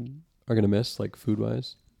anything you are going to miss, like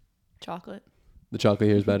food-wise? Chocolate. The chocolate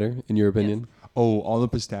here is better, in your opinion? Oh, all the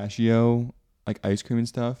pistachio, like ice cream and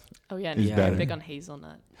stuff. Oh yeah, Is and better. I'm big on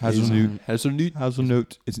hazelnut. Hazelnut. Hazelnut.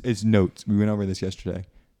 Hazelnut. It's notes. We went over this yesterday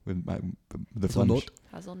with the Flemish.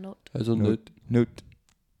 Hazelnut. Hazelnut. Note.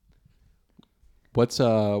 What's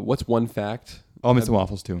one fact? Oh, I missed the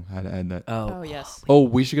waffles too. I had to add that. Oh yes. Oh,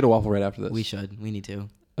 we should get a waffle right after this. We should. We need to.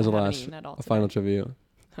 As a I haven't last, eaten at all a final trivia.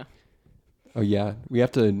 Oh yeah, we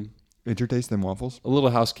have to. Intertaste them waffles. A little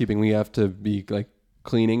housekeeping. We have to be like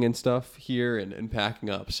cleaning and stuff here and packing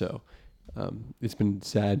up. So it's been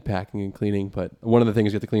sad packing and cleaning. But one of the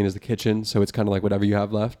things you have to clean is the kitchen. So it's kind of like whatever you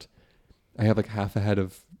have left. I have like half a head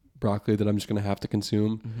of broccoli that I'm just gonna have to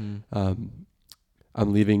consume. Mm-hmm.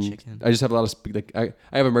 I'm leaving. Chicken. I just have a lot of I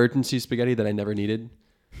have emergency spaghetti that I never needed.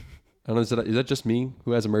 I don't know. Is that just me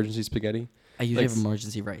who has emergency spaghetti? I usually Like have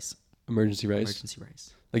emergency rice. Emergency rice. Emergency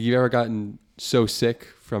rice. Like you've ever gotten so sick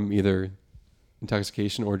from either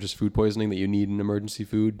intoxication or just food poisoning that you need an emergency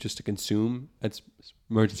food just to consume? That's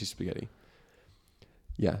emergency spaghetti.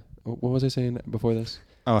 Yeah. What was I saying before this?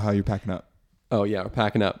 Oh, how you're packing up. Oh yeah, we're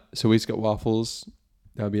packing up. So we just got waffles.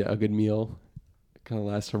 That would be a good meal. Kind of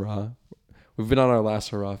last hurrah. We've been on our last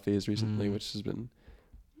hurrah phase recently, which has been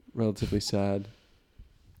relatively sad.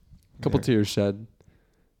 A couple tears shed.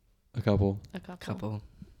 A couple. Couple.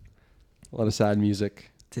 A lot of sad music.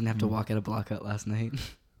 Didn't have to walk out a block out last night.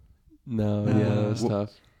 No, yeah, that was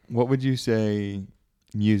tough. What would you say,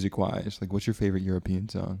 music-wise? Like, what's your favorite European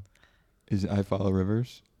song? Is it "I Follow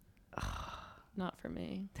Rivers"? Not for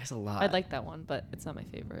me. There's a lot. I like that one, but it's not my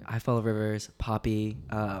favorite. I Follow Rivers, Poppy,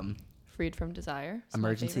 Freed from Desire. is my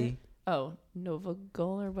Emergency. favorite. Oh, Nova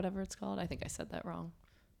Gul or whatever it's called. I think I said that wrong.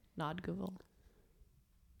 Nod Google.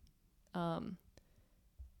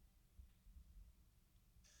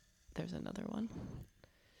 There's another one.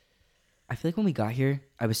 I feel like when we got here,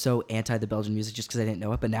 I was so anti the Belgian music just because I didn't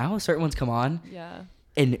know it. But now certain ones come on, Yeah.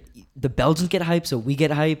 and the Belgians get hype, so we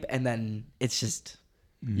get hype, and then it's just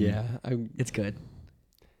Yeah. it's good.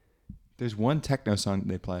 There's one techno song that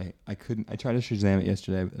they play. I tried to Shazam it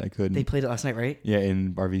yesterday, but I couldn't. They played it last night, right? Yeah,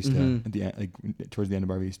 in Bar Vista Mhm. at the end, like towards the end of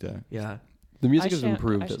Bar Vista. Yeah. The music I has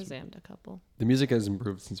improved. I Shazammed a couple. The music has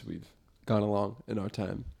improved since we've gone along in our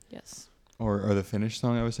time. Yes. Or the Finnish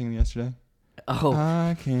song I was singing yesterday. Oh,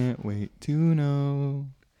 I can't wait to know.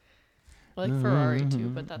 I like Ferrari too,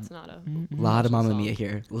 but that's not a lot of Mamma song. Mia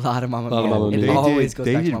here. Lot of Mamma Lot of Mia. Mamma It Mia. always goes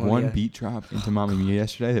They back to did Mamma one Mia. beat drop into Mamma Mia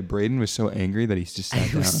yesterday that Braedan was so angry that he just sat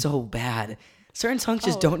It down. was so bad. Certain songs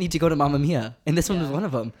just Oh. don't need to go to Mamma Mia, and this one was Yeah. one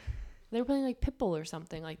of them. They were playing like Pitbull or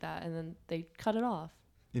something like that, and then they cut it off.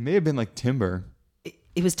 It may have been like Timber.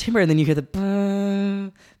 It was Timber, and then you hear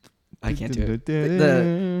the. I can't do it.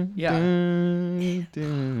 Yeah. And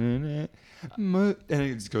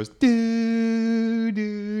it just goes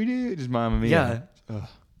just Mamma Mia. Yeah. Ugh.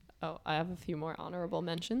 Oh, I have a few more honorable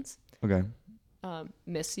mentions. Okay.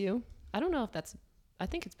 Miss You. I don't know if that's. I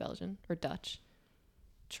think it's Belgian or Dutch.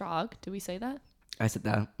 Trog. Do we say that? I said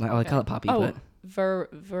that. I call it Poppy, Oh, but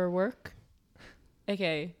Verwerk,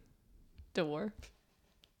 aka Dwarf.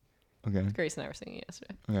 Okay. Grace and I were singing it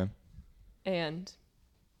yesterday, Okay. and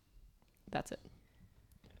that's it.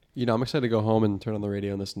 You know, I'm excited to go home and turn on the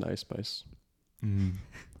radio and listen to Ice Spice. Mm.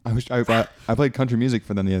 I played country music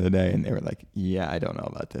for them the other day, and they were like, "Yeah, I don't know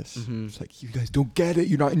about this." It's like, you guys don't get it.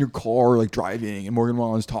 You're not in your car like driving, and Morgan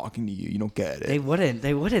Wallen's talking to you. You don't get it. They wouldn't.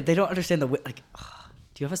 They don't understand do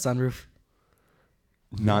you have a sunroof?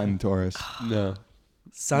 Not in Taurus. No.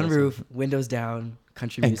 Sunroof, windows down,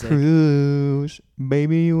 country And music. cruise,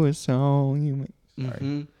 baby, you a song. You make. Sorry.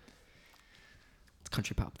 Mhm. It's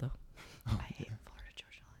country pop though. I hate Florida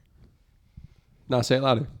Georgia Line. No, say it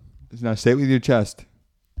louder. Now say it with your chest.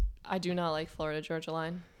 I do not like Florida Georgia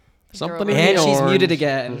Line. I think Something they're in And the she's orange. muted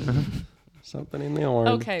again. Something in the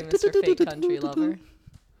orange. Okay, Mr. Fake Country Lover.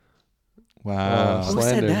 Wow. Who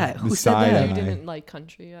Slander. said that? The Who said side that? eye. You didn't like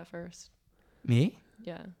country at first. Me?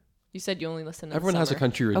 Yeah. You said you only listen in Everyone the has a summer.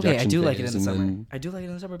 country rejection Okay, I do like it in phase, the and summer. then- I do like it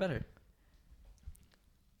in the summer better.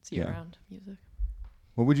 It's year-round music.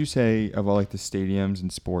 What would you say of all like the stadiums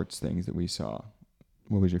and sports things that we saw?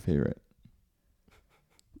 What was your favorite?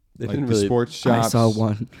 They Like didn't the really. sports shops, I saw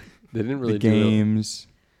one. They didn't really the do it. games,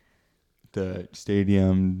 the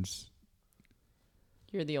stadiums.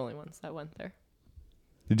 You're the only ones that went there.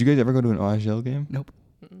 Did you guys ever go to an OHL game?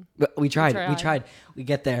 Mm-mm. But we tried. We tried. tried. We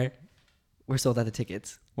get there. We're sold out of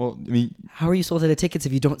tickets. Well, I mean, How are you sold out of tickets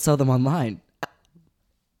if you don't sell them online?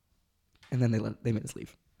 And then they made us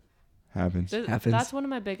leave. happens. Happens. That's one of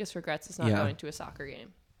my biggest regrets is not Yeah. going to a soccer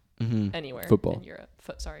game Mm-hmm. anywhere Football. in Europe.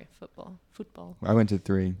 Football. Football. I went to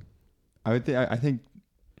 3. I think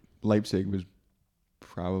Leipzig was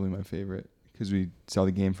probably my favorite because we saw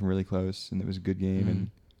the game from really close and it was a good game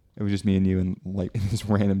and it was just me and you and like in this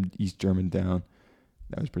random East German town.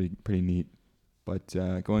 That was pretty neat. But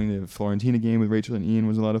going to the Florentina game with Rachel and Ian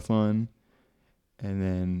was a lot of fun, and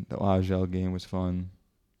then the OHL game was fun.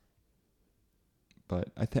 But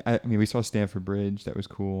I mean we saw Stamford Bridge. That was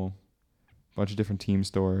cool. Bunch of different team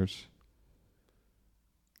stores.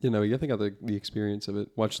 You know, you think of the experience of it.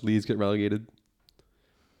 Watch Leeds get relegated.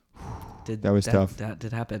 That was tough. That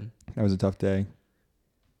did happen. That was a tough day.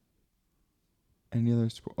 Any other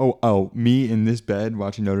sport? Oh, me in this bed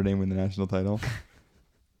watching Notre Dame win the national title.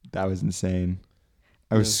 That was insane.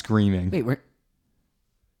 I was Yeah. screaming. Wait, where?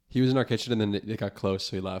 He was in our kitchen, and then it got close,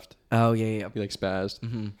 so he left. Oh yeah. He like spazzed.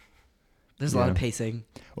 Mm-hmm. There's a lot of Yeah. pacing.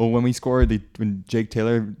 Well, when when Jake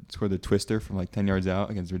Taylor scored the twister from like 10 yards out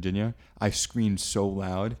against Virginia, I screamed so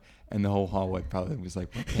loud, and the whole hallway probably was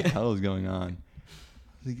like, "What the hell is going on?"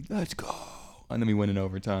 I was like, "Let's go!" And then we win in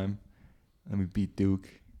overtime, and we beat Duke.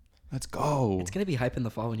 Let's go! It's gonna be hype in the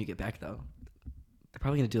fall when you get back though. They're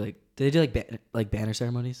probably gonna do do they do like banner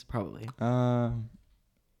ceremonies? Probably.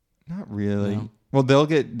 Not really. No? Well,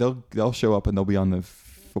 they'll show up and they'll be on the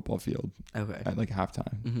football field Okay. at like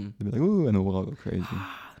halftime. Mm-hmm. They'll be like, "Ooh," and then we'll all go crazy.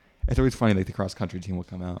 It's always funny, like the cross country team will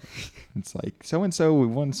come out. It's like so and so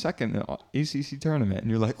won second in the ACC tournament, and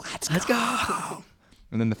you're like, "Let's go!"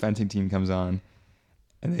 And then the fencing team comes on,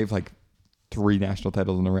 and they've like 3 national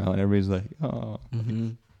titles in a row, and everybody's like, "Oh."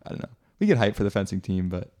 Mm-hmm. I don't know. We get hyped for the fencing team,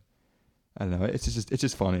 but I don't know. It's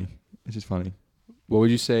just funny. It's just funny. What would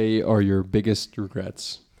you say are your biggest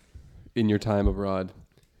regrets in your time abroad?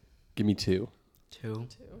 Give me 2. 2.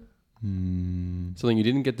 Something you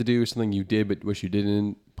didn't get to do, something you did but wish you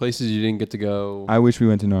didn't, places you didn't get to go. I wish we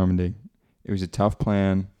went to Normandy. It was a tough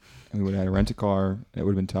plan, and we would have had to rent a car. It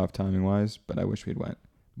would have been tough timing wise, but I wish we'd went.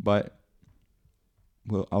 But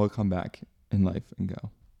I will come back in life and go.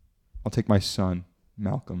 I'll take my son,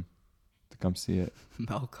 Malcolm, to come see it.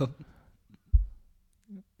 Malcolm.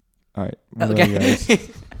 All right. What about you guys? Okay.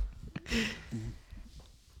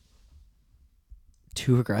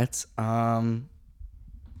 2 regrets. Oh,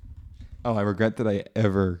 I regret that I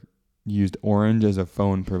ever used Orange as a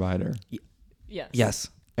phone provider. Yes. Yes.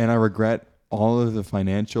 And I regret all of the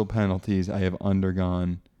financial penalties I have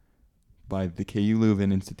undergone by the KU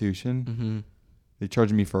Leuven institution. Mm-hmm. They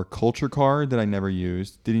charged me for a culture card that I never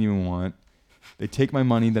used, didn't even want. They take my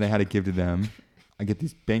money that I had to give to them. I get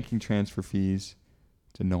these banking transfer fees.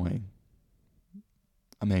 It's annoying.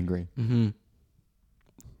 I'm angry. Mm-hmm.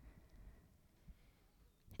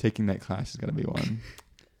 Taking that class is going to be one.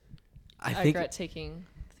 I I think regret taking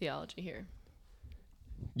theology here.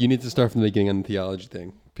 You need to start from the beginning on the theology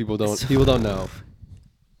thing. People don't know.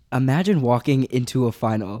 imagine walking into a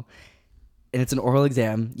final and it's an oral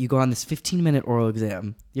exam. You go on this 15-minute oral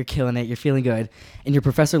exam. You're killing it. You're feeling good. And your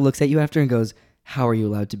professor looks at you after and goes, "How are you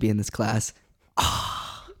allowed to be in this class?"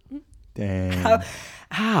 Damn.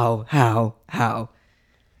 How?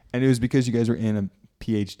 And it was because you guys were in a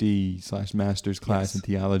PhD/master's class Yes. in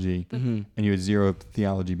theology, Mm-hmm. and you had 0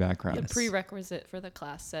 theology background. The Yes. prerequisite for the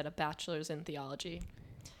class said a bachelor's in theology.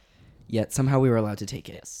 Yet somehow we were allowed to take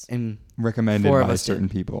it. Yes. And Recommended Four of by us certain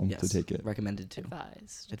did. people yes, to take it. recommended to.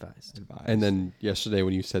 Advised. Advised. And then yesterday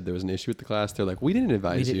when you said there was an issue with the class, they're like, we didn't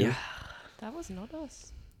advise you. Yeah. That was not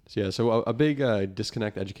us. So a big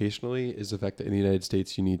disconnect educationally is the fact that in the United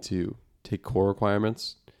States you need to take core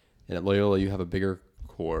requirements, and at Loyola you have a bigger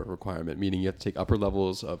core requirement, meaning you have to take upper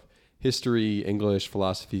levels of history, English,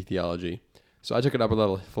 philosophy, theology. So I took an upper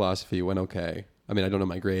level philosophy, went okay. I mean, I don't know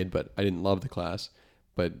my grade, but I didn't love the class.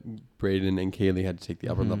 But Braedan and Kaleigh had to take the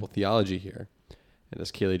upper level theology here. And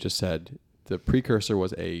as Kaleigh just said, the precursor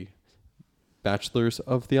was a bachelor's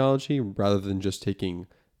of theology rather than just taking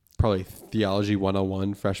probably theology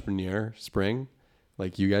 101 freshman year, spring,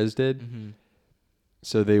 like you guys did. Mm-hmm.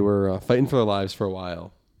 So they were fighting for their lives for a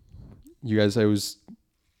while. You guys, it was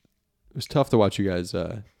tough to watch you guys.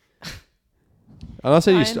 I'm not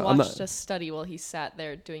saying Ryan I'm watched not. us study while he sat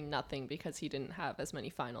there doing nothing because he didn't have as many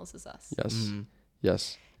finals as us. Yes, Mm-hmm.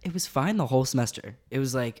 yes. It was fine the whole semester. It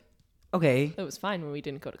was like, okay. It was fine when we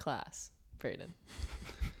didn't go to class, Braedan.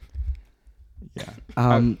 Yeah.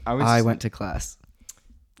 I went to class.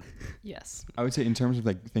 Yes. I would say in terms of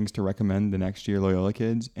like things to recommend the next year Loyola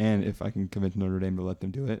kids, and if I can convince Notre Dame to let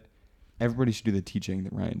them do it, everybody should do the teaching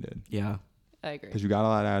that Ryan did, Yeah. I agree. because you got a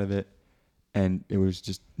lot out of it, and it was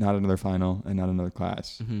just not another final and not another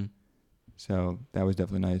class. Mm-hmm. So that was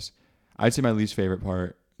definitely nice. I'd say my least favorite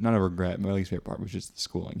part, not a regret, my least favorite part was just the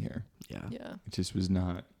schooling here. Yeah. Yeah. It just was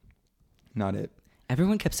not it.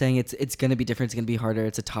 Everyone kept saying it's going to be different. It's going to be harder.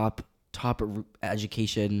 It's a top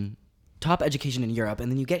education in Europe,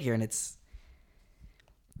 and then you get here and it's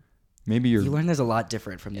Maybe you learn there's a lot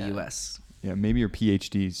different from the Yeah. U.S. yeah, maybe your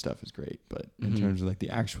PhD stuff is great, but in Mhm. terms of like the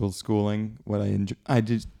actual schooling, what I enjoy,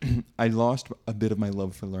 I lost a bit of my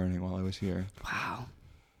love for learning while I was here. Wow.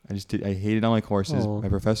 I hated all my courses. Aw. My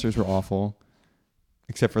professors were awful,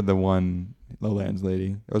 except for the one Lowlands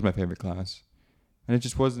lady. That was my favorite class, and it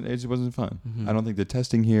just wasn't fun. Mhm. I don't think the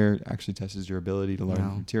testing here actually tests your ability to learn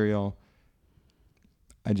No. material.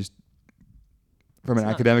 From an It's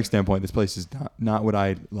not- academic standpoint, this place is not what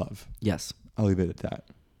I love. Yes. I'll leave it at that.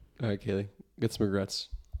 All right, Kaleigh, get some regrets.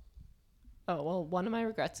 Oh, well, one of my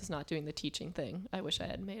regrets is not doing the teaching thing. I wish I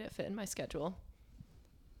had made it fit in my schedule.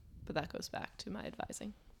 But that goes back to my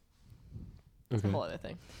advising. It's a whole other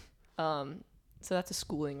thing. So that's a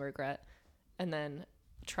schooling regret. And then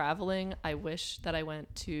traveling, I wish that I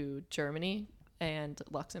went to Germany and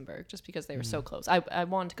Luxembourg just because they were so close. I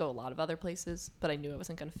wanted to go a lot of other places, but I knew I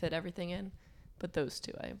wasn't going to fit everything in. But those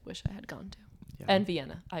two I wish I had gone to. Yeah. And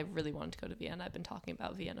Vienna. I really wanted to go to Vienna. I've been talking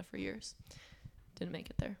about Vienna for years. Didn't make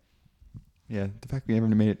it there. Yeah, the fact we never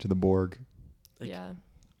made it to the Borg, Like- yeah.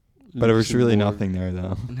 but it was really Luxembourg. nothing there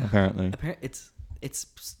though. No. Apparently, It's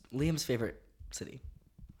Liam's favorite city.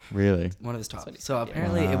 really. One of his That's top. what he So said, yeah.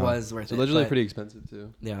 apparently it Wow. was worth It's it. allegedly but- pretty expensive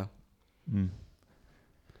too. Yeah. Mm.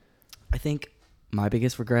 I think my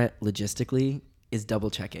biggest regret logistically is double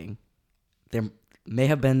checking. There may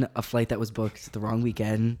have been a flight that was booked the wrong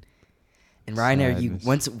weekend. And Ryanair,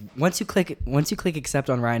 Sadness. once you click accept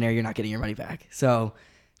on Ryanair, you're not getting your money back. So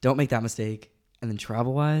don't make that mistake. And then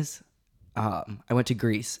travel wise, I went to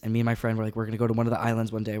Greece, and me and my friend were like, we're gonna go to one of the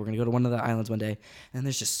islands one day. And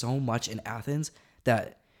there's just so much in Athens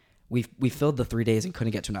that we filled the 3 days and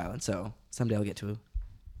couldn't get to an island. So someday I'll get to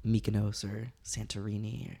Mykonos or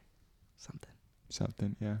Santorini or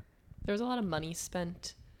something. Yeah. There was a lot of money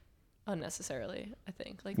spent unnecessarily, I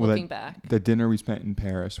think. Like Well, looking back. The dinner we spent in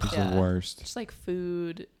Paris was Yeah. the worst. Just like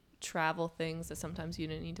food, travel things that sometimes you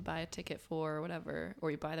didn't need to buy a ticket for or whatever,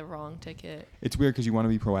 or you buy the wrong ticket. It's weird because you want to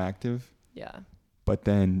be proactive, Yeah. but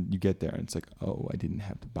then you get there and it's like, oh, I didn't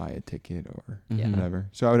have to buy a ticket or Yeah. Mhm. whatever.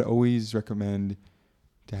 So I would always recommend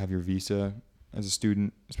to have your visa as a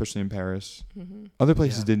student, especially in Paris. Mm-hmm. Other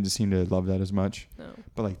places Yeah. didn't seem to love that as much, No.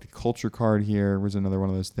 but like the culture card here was another one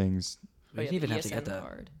of those things. We didn't even have to get that.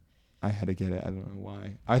 Card. I had to get it. I don't know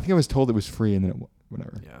why. I think I was told it was free and then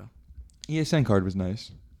whatever. Yeah. ESN card was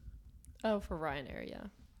nice. Oh, for Ryanair, yeah.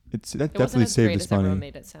 That It wasn't definitely as saved great us as everyone money.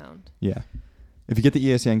 made it sound. Yeah. If you get the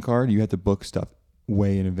ESN card, you have to book stuff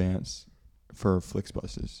way in advance for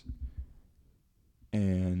Flixbuses.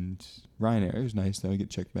 And Ryanair, it was nice though. You get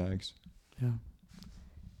checked bags. Yeah.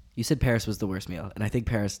 You said Paris was the worst meal, and I think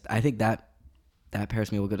that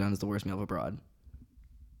Paris meal will go down as the worst meal of abroad.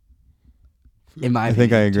 In my I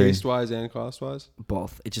think I opinion, agree. Taste wise and cost wise.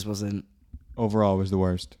 both. It just wasn't. Overall, it was the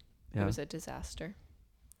worst. Yeah. It was a disaster.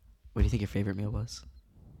 What do you think your favorite meal was?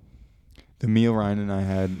 The meal Ryan and I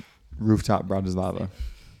had, rooftop Bratislava.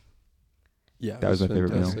 Yeah, That was my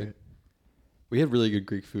favorite meal. fantastic. We had really good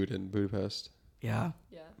Greek food in Budapest. Yeah.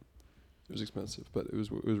 Yeah. It was expensive, but it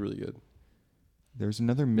was really good. There's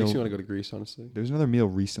another meal. Makes me want to go to Greece, honestly. There's another meal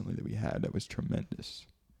recently that we had that was tremendous.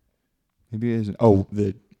 Maybe it isn't. Oh,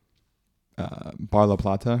 the Bar La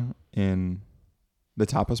Plata in the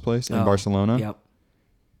tapas place in Barcelona. Yep.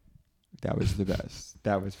 That was the best.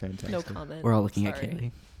 That was fantastic. No comment. We're all looking at Sorry.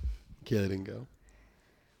 Kaleigh. Kaleigh didn't go.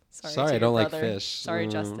 Sorry, Sorry, to I don't your like brother. fish. Sorry,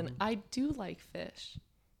 Justin. I do like fish.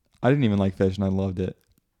 I didn't even like fish, and I loved it.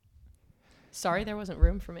 Sorry, there wasn't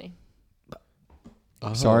room for me.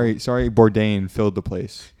 Oh. Sorry, Bourdain filled the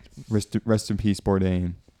place. Rest in peace,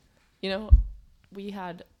 Bourdain. You know,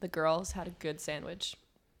 the girls had a good sandwich.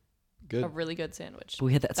 Good. A really good sandwich. But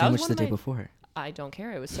we had that was sandwich one the of day my- before. I don't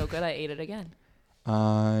care. It was so good. I ate it again.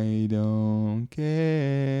 I don't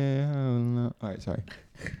care. All right, sorry.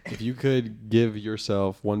 If you could give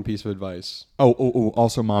yourself one piece of advice. Oh.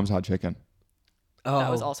 Also, Mom's hot chicken. Oh,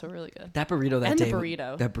 That was also really good. that burrito that And day. the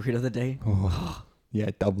burrito. That burrito of the day. Oh,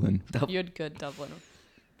 yeah, Dublin. You had good Dublin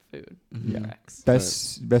food. Mhm. Yeah.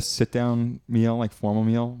 Rex. Best sit down meal, like formal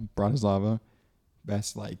meal, Bratislava.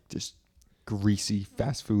 Best like just greasy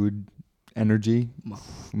fast food energy.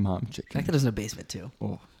 Mom The chicken. fact that there's no basement too.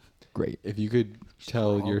 Oh, great. If you could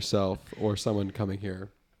tell Strong. yourself or someone coming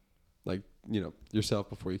here, like, yourself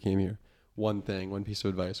before you came here, one piece of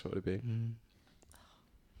advice, what would it be?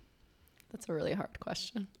 That's a really hard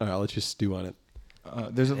question. All right, I'll let you stew on it.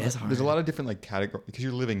 There's It is a hard. lot of different like categories because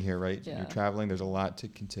you're living here, right? Yeah. You're traveling. There's a lot to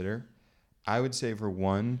consider. I would say for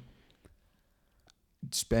one,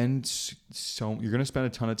 you're gonna spend a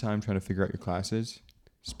ton of time trying to figure out your classes.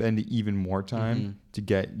 Spend even more time to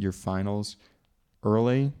get your finals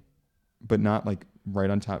early, but not like right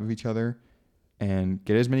on top of each other, and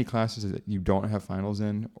get as many classes that you don't have finals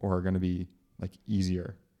in or are gonna be like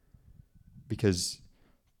easier, because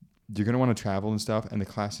you're gonna want to travel and stuff, and the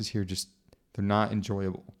classes here they're not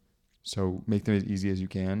enjoyable. So make them as easy as you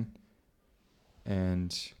can.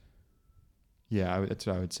 And yeah, that's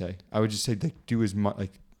what I would say. I would just say like do as much,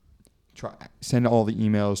 like send all the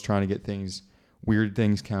emails trying to get weird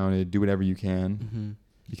things counted, do whatever you can,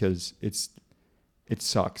 because it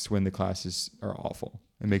sucks when the classes are awful.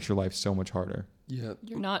 It makes your life so much harder. Yeah.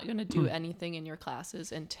 You're not going to do anything in your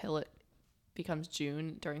classes until it becomes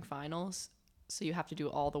June during finals. So you have to do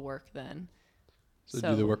all the work then. So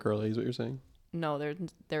do the work early is what you're saying? No,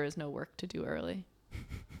 there is no work to do early.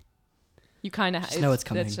 You kind of Just know it's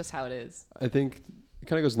coming. That's just how it is. I think it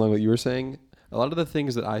kind of goes along with what you were saying. A lot of the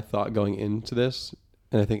things that I thought going into this,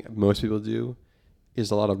 and I think most people do, is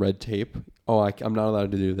a lot of red tape. Oh, I'm not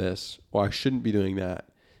allowed to do this, or I shouldn't be doing that.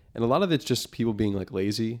 And a lot of it's just people being like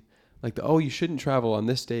lazy. Like, you shouldn't travel on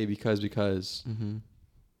this day because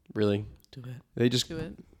really? Do it. They just, Do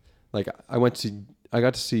it. like, I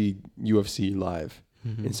got to see UFC live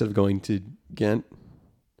instead of going to Ghent,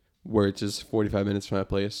 where it's just 45 minutes from my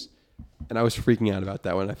place. And I was freaking out about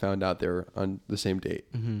that when I found out they were on the same date,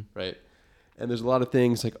 right? And there's a lot of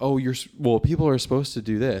things like, people are supposed to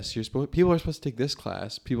do this. People are supposed to take this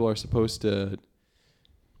class. People are supposed to,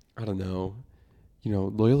 I don't know,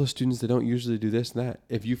 Loyola students, they don't usually do this and that.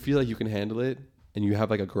 If you feel like you can handle it and you have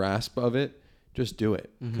like a grasp of it, just do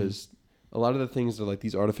it. Because a lot of the things that are like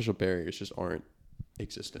these artificial barriers just aren't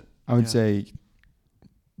existent. I would say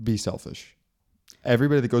be selfish.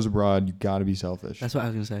 Everybody that goes abroad, you got to be selfish. That's what I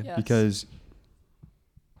was gonna say. Yes. Because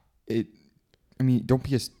don't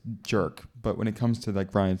be a jerk, but when it comes to,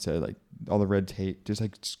 like Brian said, like all the red tape, just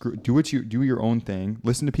like do your own thing.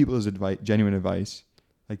 Listen to people's advice, genuine advice.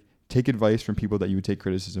 Like take advice from people that you would take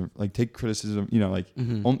criticism. Like take criticism,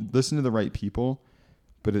 listen to the right people,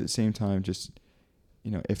 but at the same time, just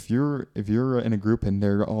if you're in a group and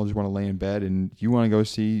they're all just want to lay in bed and you want to go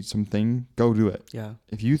see something, go do it. Yeah.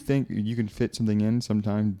 If you think you can fit something in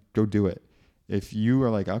sometime, go do it. If you are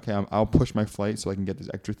like, okay, I'll push my flight so I can get this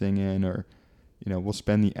extra thing in, or we'll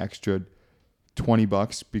spend the extra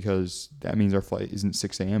 $20 because that means our flight isn't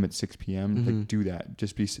 6 a.m. it's 6 p.m. Like, do that.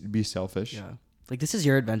 Just be selfish. Yeah. Like, this is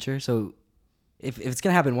your adventure, so if it's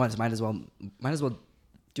gonna happen once, might as well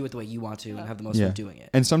do it the way you want to and have the most fun doing it.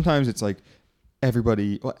 And sometimes it's like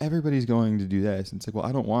everybody's going to do this. And it's like, well,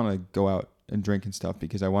 I don't want to go out and drink and stuff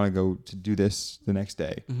because I want to go to do this the next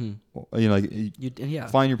day. Well,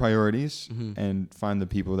 find your priorities and find the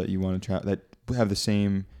people that you want to that have the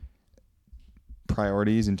same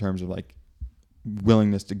priorities in terms of like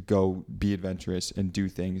willingness to go be adventurous and do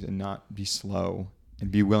things and not be slow, and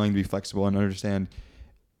be willing to be flexible and understand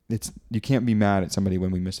you can't be mad at somebody when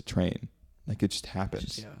we miss a train. Like, it just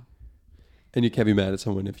happens. And you can't be mad at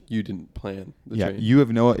someone if you didn't plan the train.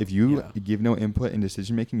 If you give no input in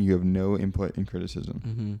decision making, you have no input in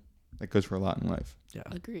criticism. That goes for a lot in life. Yeah.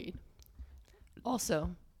 Agreed. Also,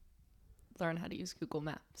 learn how to use Google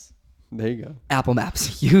Maps. There you go. Apple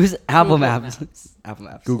Maps. Use Apple Google Maps. Maps. Apple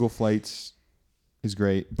Maps. Google Flights is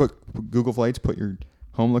great. Book Google Flights. Put your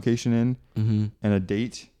home location in Mm-hmm. and a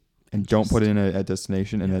date, and don't put in a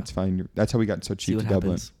destination, and Yeah. that's fine. That's how we got so cheap what to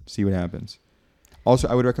Dublin. happens. See what happens. Also,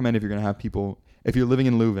 I would recommend if you're gonna have people, if you're living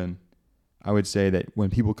in Leuven, I would say that when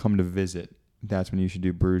people come to visit, that's when you should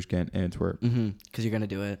do Bruges, Ghent, Antwerp, Mm-hmm. Because you're gonna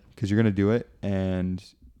do it. because you're gonna do it, and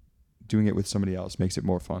doing it with somebody else makes it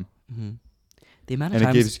more fun, Mm-hmm. The amount of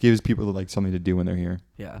and times, it gives people like something to do when they're here.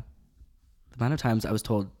 yeah, the amount of times I was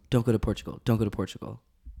told, "Don't go to Portugal. Don't go to Portugal,"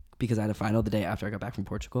 because I had a final the day after I got back from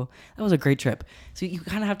Portugal. That was a great trip. So you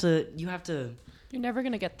kind of have to. You have to. You're never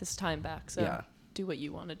gonna get this time back. So Yeah. do what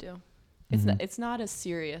you want to do. Mhm. It's not as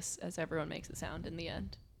serious as everyone makes it sound in the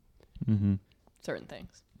end. Mm-hmm. Certain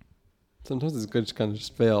things. Sometimes it's good to kind of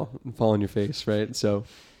just fail and fall on your face, right? So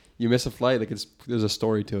you miss a flight, like there's a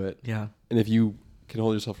story to it. Yeah. And if you can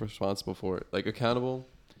hold yourself responsible for it, like accountable,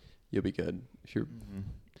 you'll be good. If you're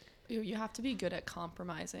You have to be good at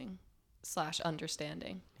compromising /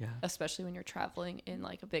 understanding, Yeah. especially when you're traveling in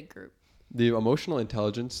like a big group. the emotional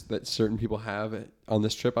intelligence that certain people have on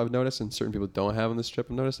this trip, I've noticed, and certain people don't have on this trip,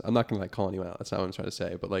 I've noticed. I'm not gonna like call anyone out. That's not what I'm trying to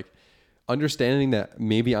say. But like understanding that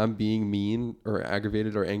maybe I'm being mean or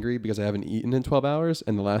aggravated or angry because I haven't eaten in 12 hours,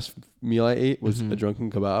 and the last meal I ate was a drunken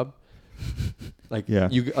kebab. Like Yeah.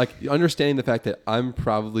 you like understanding the fact that I'm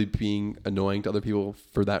probably being annoying to other people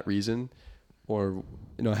for that reason, or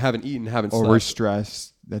I haven't eaten, haven't Or slept, we're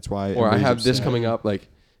stressed. That's why. or I everybody's have this upset. coming up. Like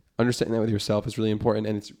understanding that with yourself is really important,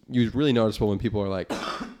 and it's really noticeable when people are like,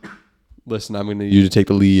 "Listen, I'm going to need you to take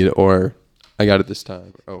the lead," or "I got it this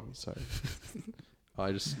time." Oh, sorry.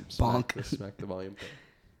 I just smacked the volume thing.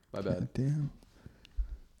 My bad. Damn.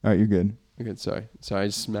 All right, you're good. Okay, sorry. I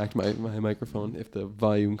just smacked my microphone. If the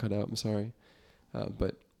volume cut out, I'm sorry.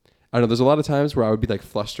 But I don't know. There's a lot of times where I would be like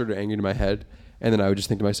flustered or angry in my head, and then I would just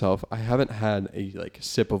think to myself, I haven't had a like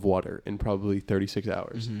sip of water in probably 36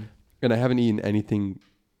 hours, and I haven't eaten anything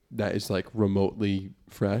that is like remotely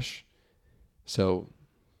fresh. So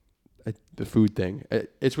the food thing,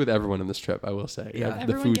 it's with everyone on this trip, I will say. Yeah. The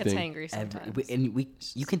Everyone food gets thing. hangry sometimes.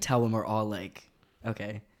 You can tell when we're all like,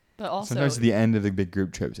 okay. But also, Sometimes at the end of the big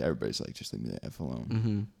group trips, everybody's like, just leave me the F alone.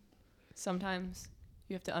 Mm-hmm. sometimes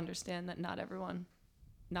you have to understand that not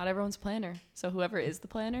everyone's planner. So whoever is the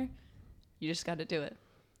planner, you just got to do it.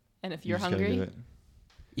 And if You you're just gotta do hungry, it.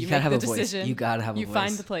 You You gotta make have the a voice. decision, You gotta have a you voice.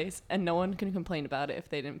 find the place, and no one can complain about it if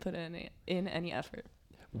they didn't put in any effort.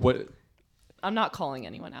 What? I'm not calling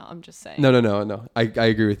anyone out. I'm just saying. No. I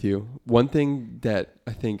agree with you. One thing that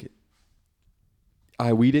I think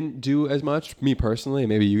we didn't do as much, me personally, and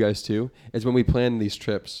maybe you guys too, is when we plan these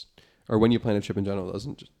trips, or when you plan a trip in general, it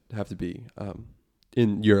doesn't just have to be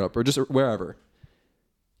in Europe or just wherever.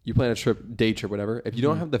 You plan a trip, day trip, whatever. If you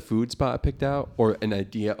don't have the food spot picked out or an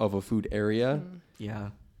idea of a food area, Yeah.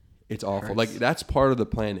 it's awful. Hurts. Like that's part of the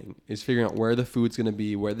planning is figuring out where the food's going to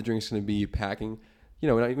be, where the drink's going to be, packing.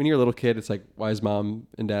 When you're a little kid, it's like, why is mom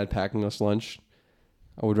and dad packing us lunch?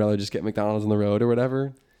 I would rather just get McDonald's on the road or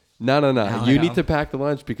whatever. No. You need to pack the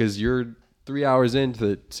lunch because you're 3 hours into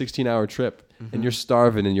the 16-hour trip and you're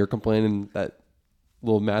starving and you're complaining that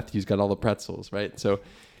little Matthew's got all the pretzels, right? So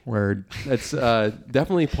Word. that's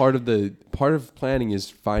definitely part of planning is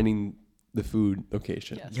finding the food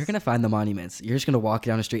location. Yes. You're gonna find the monuments. You're just gonna walk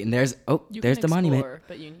down the street and there's You there's can the monument. explore,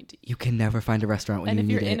 but you need to eat. You can never find a restaurant when And you if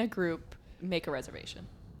need you're it. in a group, make a reservation.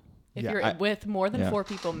 If Yeah, you're with more than yeah. 4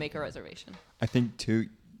 people, make a reservation. I think too,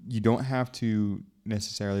 you don't have to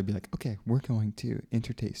necessarily be like, okay, we're going to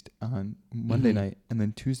Intertaste on Monday night, and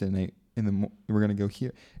then Tuesday night we're gonna go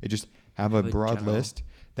here. It just have a Have a broad general. list.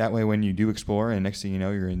 That way, when you do explore, and next thing you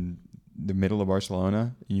know, you're in the middle of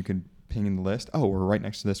Barcelona, and you can ping in the list. Oh, we're right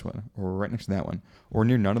next to this one, or we're right next to that one, or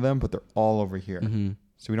near none of them, but they're all over here.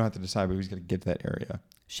 So we don't have to decide, but we just gotta get to that area.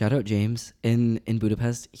 Shout out James in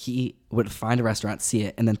Budapest. He would find a restaurant, see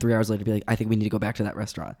it, and then 3 hours later be like, I think we need to go back to that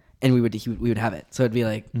restaurant, and we would have it. So it'd be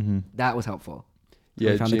like that was helpful.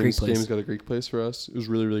 Yeah, We found the Greek place. James got a Greek place for us. It was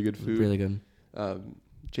really, really good food. Really good.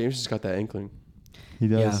 James just got that inkling. He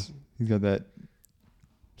does. Yeah. He's got that.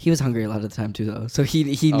 He was hungry a lot of the time too, though. So he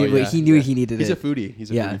knew he needed He's it. a foodie. He's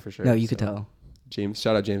a yeah. foodie for sure. No, you could So, tell. James,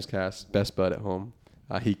 shout out James Cass, best bud at home.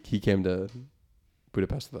 He came to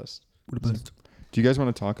Budapest with us. Do you guys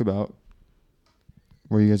want to talk about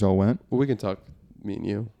where you guys all went? Well, we can talk, me and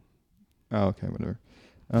you, Oh, okay, whatever.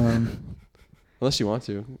 unless you want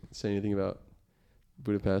to say anything about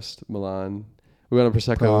Budapest, Milan. We went on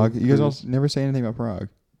Prosecco. Prague. You guys all cruise. never say anything about Prague.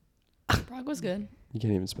 Prague was good. You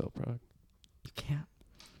can't even spell Prague. You can't.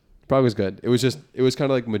 Prague was good. It was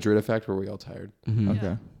kind of like Madrid effect where we all tired. Mm-hmm. Okay.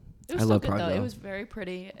 Yeah. It was I still love good Prague, though. It though. was very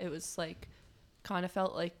pretty. It was like kind of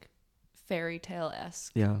felt like fairy tale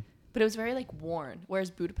esque. Yeah. But it was very like worn, whereas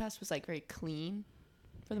Budapest was like very clean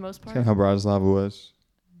for the most That's part. kind of how Bratislava was.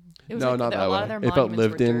 It was No, like not a that lot way. of their It felt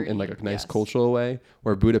monuments lived were in like a dirty. nice Yes. cultural way.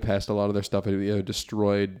 Where Budapest, a lot of their stuff had either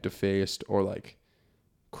destroyed, defaced, or like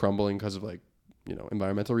crumbling because of like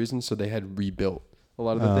environmental reasons. So they had rebuilt a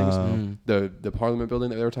lot of the things. Mm. The Parliament building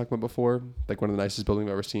that they were talking about before, like one of the nicest buildings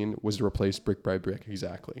I've ever seen, was replaced brick by brick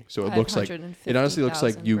exactly. So it looks like it honestly looks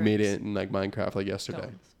like you made it in like Minecraft like yesterday.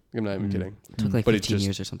 I'm not even kidding. It took like But it's 15 just-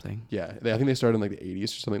 years or something. Yeah, I think they started in like the 80s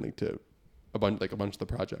or something like to a bunch of the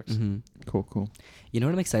projects. Mm-hmm. Cool. You know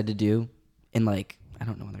what I'm excited to do in like, I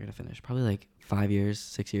don't know when they're going to finish, probably like 5 years,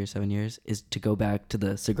 6 years, 7 years, is to go back to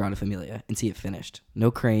the Sagrada Familia and see it finished.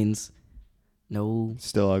 No cranes, no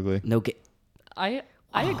Still ugly. I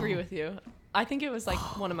agree with you. I think it was like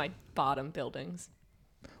one of my bottom buildings.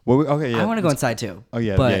 Well, okay, yeah. I want to go inside too. Oh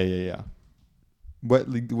yeah, but- yeah.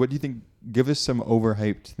 What do you think? Give us some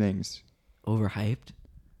overhyped things. Overhyped.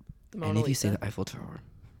 The Mona Any of you Lisa. say the Eiffel Tower.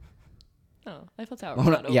 Oh, Eiffel Tower. Was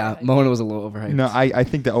Mona, not yeah, overhyped. Mona was a little overhyped. No, I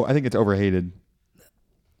think it's overhated.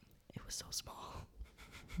 It was so small.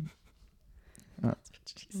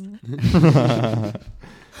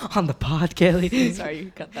 On the pod, Kaleigh. Sorry,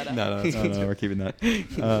 you cut that out. No, we're keeping that.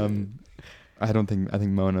 I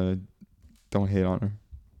think Mona. Don't hate on her.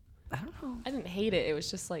 I don't know. I didn't hate it. It was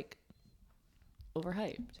just like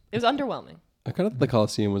overhyped. It was underwhelming. I kind of the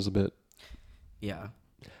Colosseum was a bit. Yeah.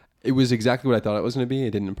 It was exactly what I thought it was going to be.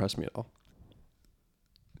 It didn't impress me at all.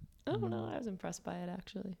 I don't know. I was impressed by it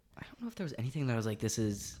actually. I don't know if there was anything that I was like, this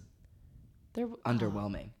is There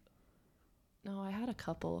underwhelming. No, I had a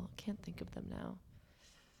couple. Can't think of them now.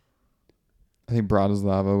 I think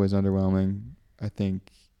Bratislava was underwhelming. I think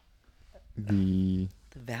the.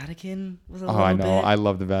 The Vatican was a Oh, little I know. bit. I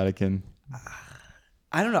love the Vatican.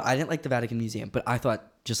 I don't know. I didn't like the Vatican Museum, but I thought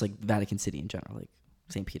just like Vatican City in general, like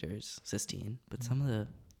St. Peter's, Sistine. But some of the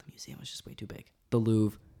museum was just way too big. The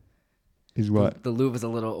Louvre. Is what? The Louvre was a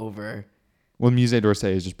little over. Well, Musée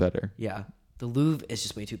d'Orsay is just better. Yeah. The Louvre is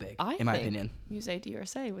just way too big, in my opinion. Musée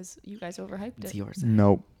d'Orsay was, you guys overhyped It's it. yours.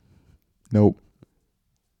 Nope.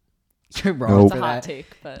 You're wrong Nope. It's for a hot that.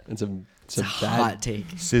 take, but It's a It's a hot take.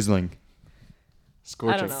 Sizzling.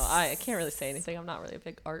 scorching. I don't know. I can't really say anything. I'm not really a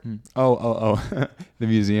big art. Oh. The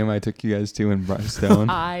museum I took you guys to in Stone.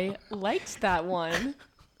 I liked that one.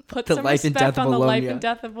 Put The some life and respect death of on the life Bologna. and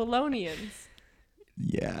death of Bolognians.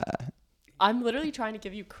 Yeah. I'm literally trying to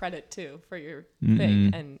give you credit too for your Mm-mm.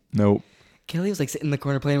 thing, and Nope. Kaleigh was like sitting in the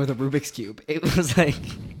corner playing with a Rubik's Cube. It was like,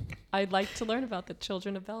 I'd like to learn about the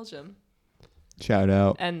children of Belgium Shout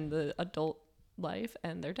out. and the adult life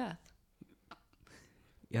and their death.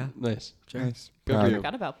 yeah, Nice. sure. Nice. Good for Proud. you.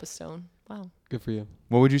 Forgot about Bastogne. Wow. Good for you.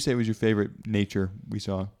 What would you say was your favorite nature we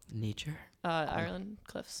saw Nature. Ireland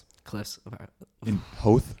cliffs. Cliffs of in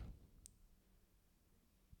Hoth?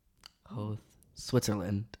 Hoth.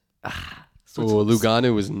 Switzerland. Oh,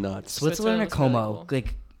 Lugano was nuts. Switzerland or was really Como. cool.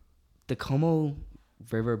 Like the Como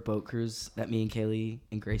River boat cruise that me and Kaleigh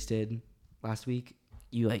and Grace did last week.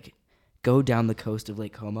 You like go down the coast of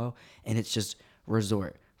Lake Como and it's just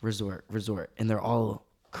resort, and they're all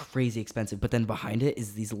crazy expensive. But then behind it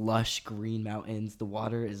is these lush green mountains. The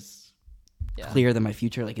water is Yeah. clearer than my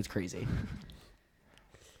future. Like it's crazy.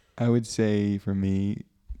 I would say for me,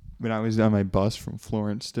 when I was on my bus from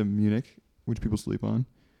Florence to Munich, which people sleep on,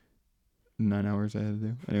 9 hours I had to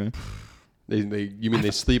do. Anyway.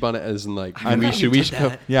 They sleep on it as in like I forgot you did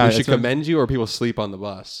that. Yeah, we should that's what- commend you or people sleep on the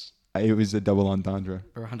bus. It was a double entendre.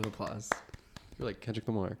 For a round of applause. You're like Kendrick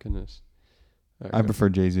Lamar, goodness. All right, I go. prefer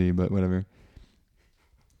Jay-Z, but whatever.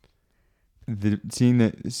 Seeing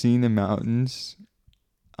the mountains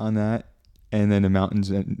on that, and then the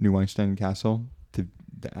mountains at Neuschwanstein Castle,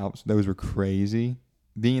 the Alps, those were crazy.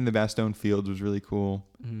 Being in the Bastogne Fields was really cool.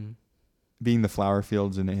 Mm. Being the flower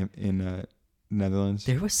fields in Netherlands.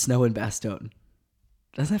 There was snow in Bastogne.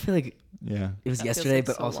 Doesn't that feel like Yeah. it was That feels yesterday, like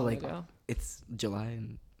but so also long like ago. it's July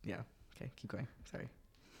and yeah. Okay, keep going. Sorry.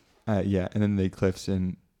 Yeah, and then the cliffs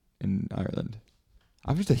in Ireland.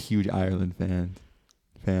 I'm just a huge Ireland fan.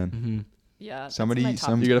 Mm-hmm. Yeah. that's Somebody- my top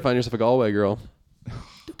some- You gotta find yourself a Galway girl.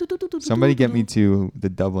 Somebody get me to the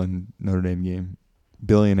Dublin Notre Dame game.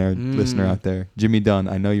 Billionaire listener out there. Jimmy Dunn,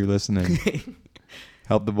 I know you're listening.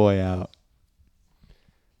 Help the boy out.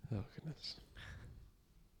 Oh goodness.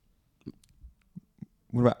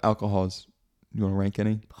 What about alcohols? You want to rank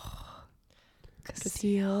any?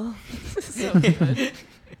 Castile. So good.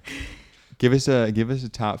 Give us a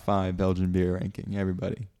top 5 Belgian beer ranking,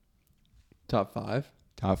 everybody. Top 5.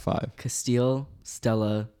 Top 5. Castile,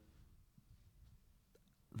 Stella,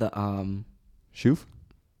 the Shoof?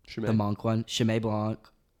 the Monk one, Chimay Blanc,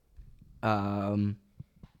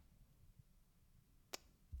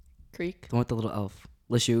 Creek. The one with the little elf.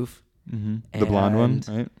 Lechouf. Mm-hmm. The blonde one, And-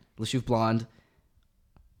 right? Lechouf blonde.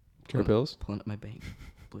 Carapils? Pulling up my bank.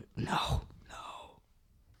 No.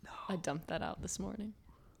 I dumped that out this morning.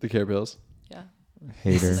 The Carapils? Yeah.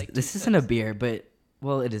 Hater. Like This 2 isn't a sips. beer, but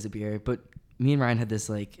well, it is a beer. But me and Ryan had this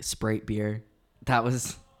like Sprite beer. That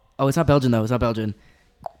was. Oh, it's not Belgian though. It's not Belgian.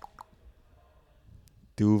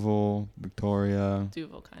 Duvel, Victoria,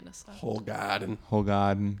 Duvel kind of stuff. Whole garden.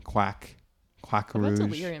 Hogarden, Quack What about Rouge.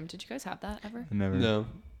 Delirium? Did you guys have that ever? I never. No.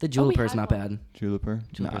 The Juniper's had not one. bad. Juniper.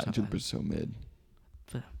 Juniper's not Juniper's so mid.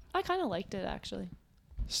 I kind of liked it actually.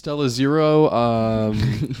 Stella Zero.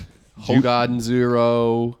 Whole garden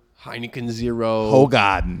Zero. Heineken Zero.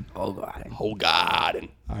 Hogarden. Oh god. Whole garden.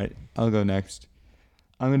 All right, I'll go next.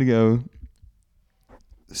 I'm gonna go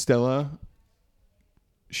Stella,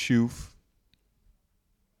 Schoof,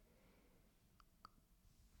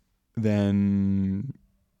 then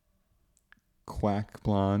Quack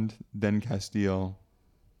Blonde, then Castile,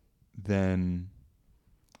 then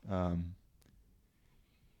I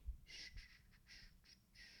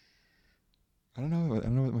don't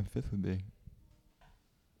know what my fifth would be.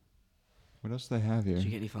 What else do they have here? Did you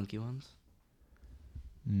get any funky ones?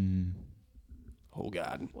 Whole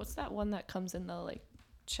garden. What's that one that comes in the like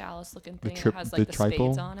chalice looking The thing trip- that has the like the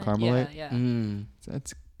triple spades on it? Carmelite? Yeah, yeah. Mm.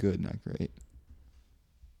 That's good, not great.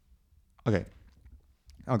 Okay.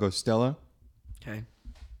 I'll go Stella, Okay.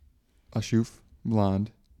 Ashoof,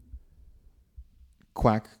 blonde,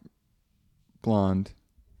 Quack, blonde,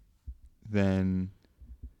 then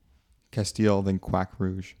Castile, then Quack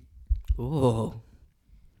Rouge. Ooh.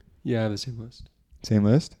 Yeah, I have the same list. Same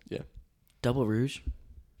list? Double Rouge.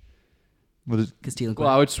 Well, there's- Castile and Well,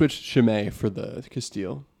 I Quack. would switch Chimay for the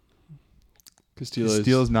Castile.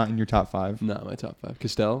 Castile is not in your top 5. not my top 5.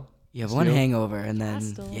 Castel? You have one Castile? hangover and then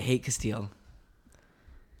Castile. you hate Castile.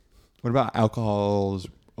 What about alcohols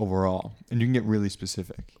overall? And you can get really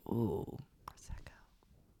specific. Ooh.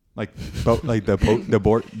 Like boat, like the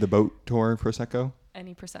boat tour Prosecco.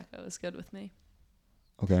 Any Prosecco is good with me.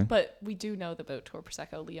 Okay. But we do know the boat tour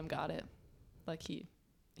Prosecco. Liam got it. Like he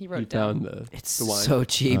wrote You it down. found It's the wine. so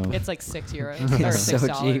cheap. Oh. It's like €6 It's or so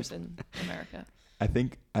 $6 in America. I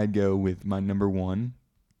think I'd go with my number 1.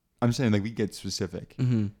 I'm saying like we get specific.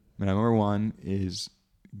 Mm-hmm. My number 1 is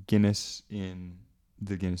Guinness in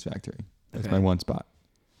the Guinness factory. That's Okay. my 1 spot.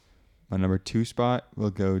 My number 2 spot will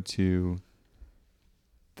go to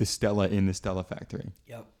the Stella in the Stella factory.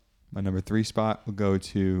 Yep. My number 3 spot will go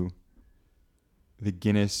to the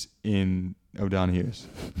Guinness in O'Donoghue's.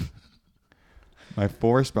 My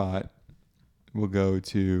 4 spot will go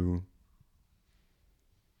to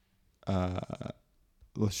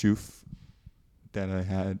Lechouf that I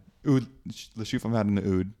had. Oud, Lechouf I've had in the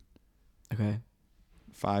Oud. Okay.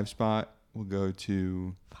 5 spot will go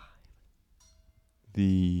to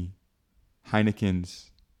the Heinekens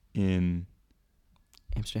in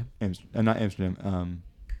Amsterdam. not Amsterdam,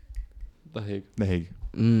 The Hague. The Hague.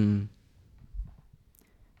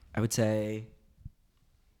 I would say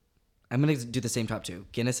I'm gonna do the same top 2.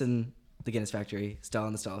 Guinness in the Guinness factory, Stella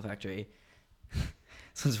in the Stella factory.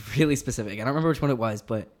 This one's really specific. I don't remember which one it was,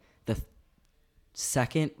 but the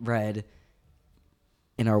second red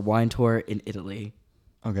in our wine tour in Italy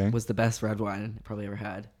Okay. was the best red wine I probably ever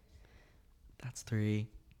had. That's 3.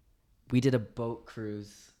 We did a boat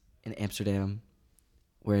cruise in Amsterdam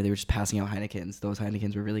where they were just passing out Heinekens. Those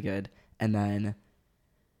Heinekens were really good. And then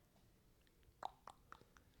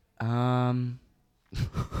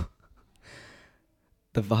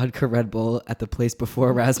the vodka Red Bull at the place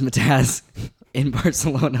before Razzmatazz in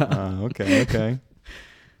Barcelona. Okay.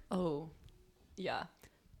 Oh, yeah.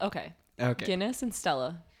 Okay. Okay. Guinness and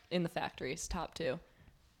Stella in the factories, top 2.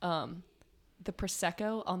 The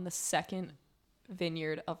Prosecco on the second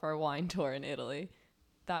vineyard of our wine tour in Italy.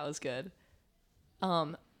 That was good.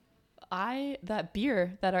 That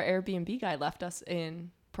beer that our Airbnb guy left us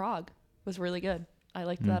in Prague was really good. I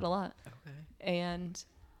liked that a lot. Okay. And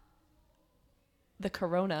the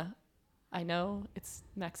Corona, I know it's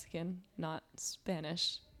Mexican, not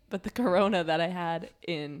Spanish, but the Corona that I had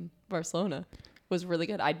in Barcelona was really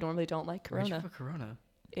good. I normally don't like Where'd you Corona. have a Corona?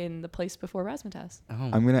 In the place before Razzmatazz. Oh,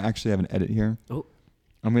 I'm gonna actually have an edit here. Oh.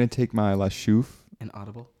 I'm gonna take my La Chouffe an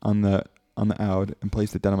Audible. on the Oud and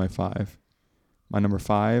place it down on my 5. My number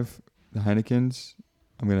 5, the Heinekens.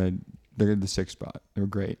 They're the 6th spot. They were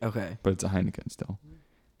great, Okay. but it's a Heineken still.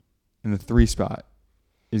 And the 3 spot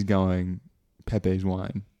is going Pepe's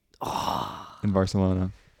wine in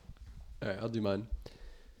Barcelona. All right, I'll do mine.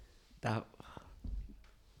 That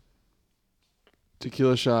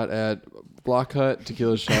Tequila shot at Block Hut.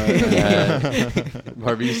 Tequila shot at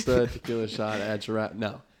Marvista. Tequila shot at Giraffe.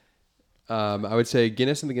 No. I would say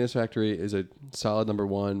Guinness and the Guinness Factory is a solid number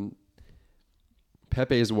 1.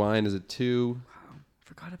 Pepe's Wine is a 2. Wow,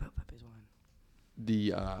 forgot about Pepe's wine.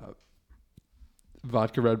 The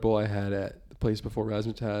vodka Red Bull I had at the place before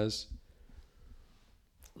Razzmatazz.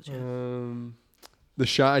 Legit. The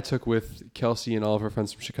shot I took with Kelsey and all of her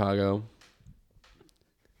friends from Chicago.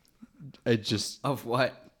 It just Of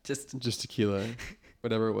what? just tequila,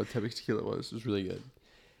 whatever what type of tequila it was really good.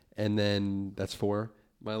 And then that's 4.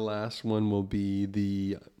 My last one will be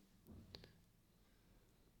the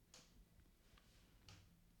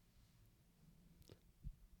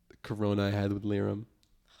Corona I had with Liram.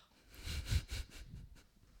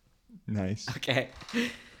 Nice. Okay.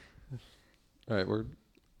 All right, we're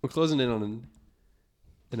closing in on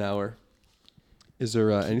an hour. Is there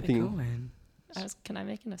Keep it anything? going. Can I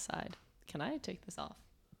make an aside? Can I take this off?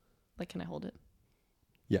 Like, can I hold it?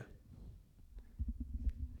 Yeah.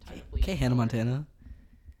 Okay, Hannah Montana.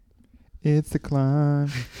 It's the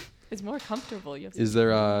climb. It's more comfortable. You have Is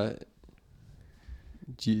there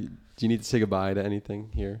do you need to say goodbye to anything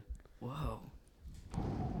here? Whoa.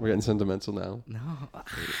 We're getting sentimental now. No.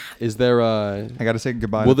 Is there I gotta say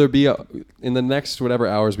goodbye. will there be in the next whatever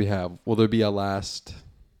hours we have, will there be a last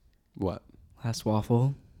what? Last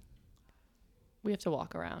waffle. We have to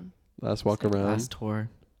walk around. Last walk around? Last tour.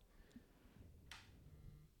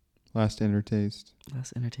 Last intertaste.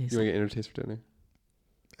 Last intertaste. You want to get intertaste for dinner?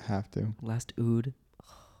 Have to. Last oud.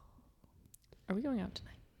 Are we going out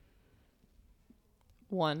tonight?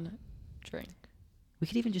 1 drink. We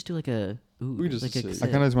could even just do like a oud. We could just like sit. a I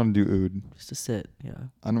sit. kind of just want to do oud. Just a sit. Yeah.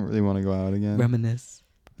 I don't really want to go out again. Reminisce.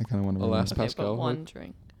 I kind of want to. A last Okay, Pascal but hug? 1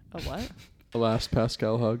 drink. A what? A last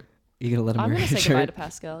Pascal hug? You gonna let him I'm wear gonna his say goodbye shirt? to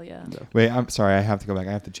Pascal. Yeah. No. Wait, I'm sorry. I have to go back.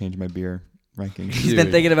 I have to change my beer rankings. He's been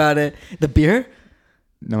Dude. thinking about it. The beer?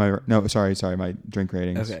 No, sorry. My drink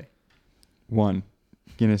ratings. Okay. 1,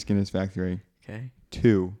 Guinness Factory. Okay.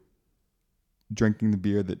 2, drinking the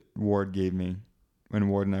beer that Ward gave me when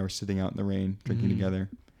Ward and I were sitting out in the rain drinking together.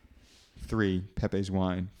 3, Pepe's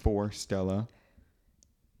Wine. 4, Stella.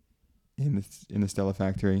 In the Stella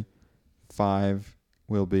Factory. 5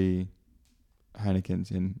 will be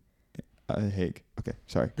Heineken's in Hague. Okay,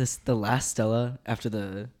 sorry. The last Stella after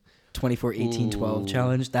the 24-18-12 Ooh.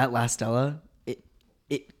 challenge. That last Stella,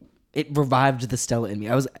 it revived the Stella in me.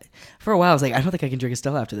 For a while I was like, I don't think I can drink a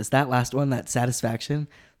Stella after this. That last one, that satisfaction.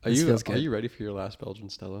 This feels good. Are you ready for your last Belgian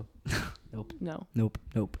Stella? Nope. No. Nope.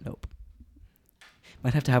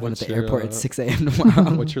 Might have to have one at What's the your, airport at 6 a.m.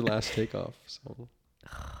 tomorrow. What's your last takeoff? So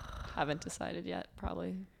Haven't decided yet.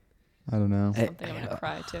 Probably I don't know. something I'm gonna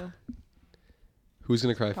cry to. who's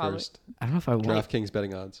gonna cry Probably. first? I don't know if I want. DraftKings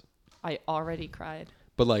betting odds. I already cried.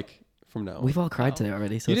 But like from now. We've all cried Oh. today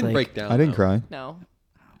already, so you it's didn't like break down. I didn't though. cry. No.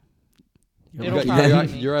 you're It'll lucky probably then.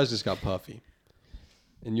 be me. your eyes just got puffy,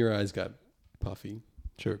 and your eyes got puffy.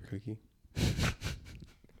 Sugar cookie.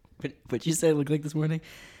 What you say look like this morning?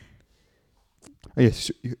 Oh,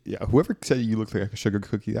 yeah. Whoever said you look like a sugar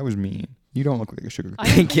cookie, that was mean. You don't look like a sugar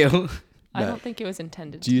cookie. Thank you. I Matt, don't think it was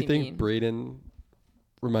intended Do to you be think mean. Braedan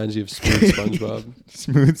reminds you of Smooth SpongeBob?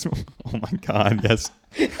 Smooth. Oh my God. Yes.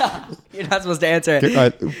 You're not supposed to answer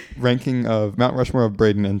it. Ranking of Mount Rushmore of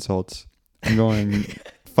Braden insults. I'm going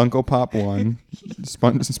Funko Pop 1,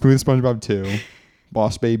 Smooth SpongeBob 2,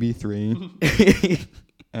 Boss Baby 3,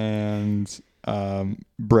 and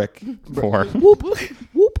Brick 4. Whoop,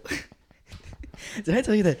 whoop. Did I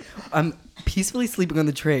tell you that I'm peacefully sleeping on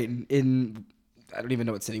the train in, I don't even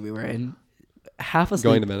know what city we were in, half asleep,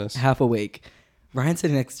 Going to Venice. half awake. Ryan's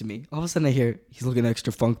sitting next to me. All of a sudden I hear, he's looking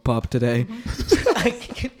extra funk pop today.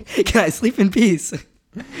 Can I sleep in peace?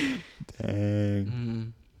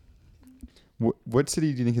 Dang. What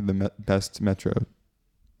city do you think is the best metro?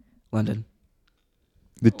 London.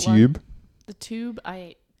 The Tube? The Tube,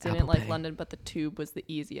 I didn't Apple like Pay. London, but the Tube was the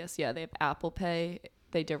easiest. Yeah, they have Apple Pay.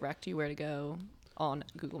 They direct you where to go on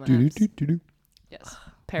Google Maps. Doo-doo-doo-doo-doo. Yes.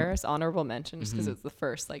 Paris, honorable mention, just because Mhm. it's the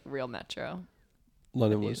first like real metro.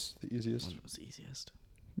 London Have you- was the easiest. London was the easiest.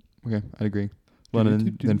 Okay, I'd agree.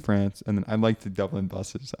 London, then France, and then I like the Dublin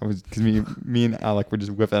buses. Because me and Alec were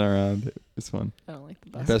just whipping around. It was fun. I don't like the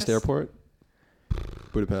buses. Best airport?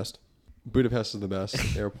 Budapest. Budapest is the best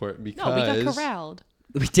airport because. No, we got corralled.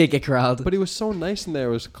 We did get corralled. But it was so nice in there.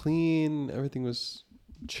 It was clean. Everything was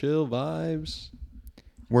chill vibes.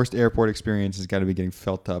 Worst airport experience has got to be getting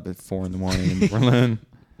felt up at 4 a.m. in Berlin.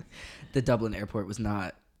 The Dublin airport was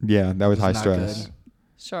not. Yeah, that was high not stress. good.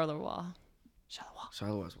 Charleroi.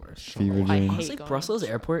 Charlotte was worse. Fever I dream. hate Honestly, going Brussels to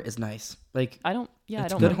airport is nice. Like, I don't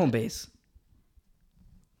it's like good it. home base.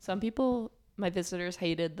 Some people, my visitors,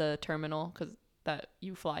 hated the terminal because that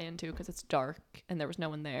you fly into because it's dark and there was no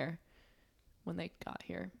one there when they got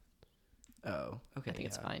here. Oh, okay. I think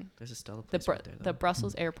it's fine. There's a Stella The place right there, though.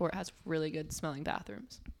 Brussels airport has really good smelling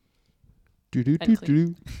bathrooms.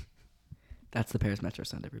 Do-do-do-do-do. That's the Paris Metro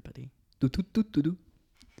sound, everybody. Do-do-do-do-do.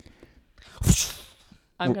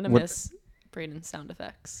 I'm gonna What- miss Braedan's sound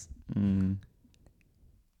effects. Mm.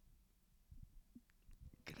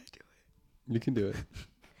 Can I do it? You can do it.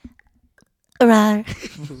 Alright.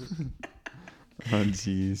 Oh,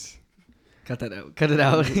 jeez. Cut that out. Cut it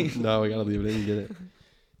out. No, we gotta leave it in and get it.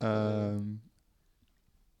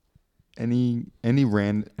 Any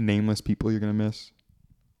nameless people you're gonna miss?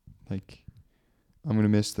 Like, I'm gonna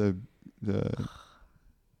miss the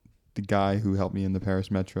guy who helped me in the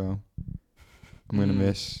Paris Metro. I'm gonna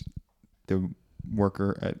miss the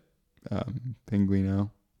worker at Pinguino.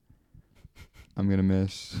 I'm gonna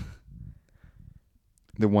miss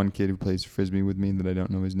the one kid who plays frisbee with me that I don't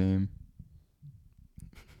know his name.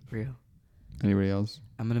 Real. Anybody else?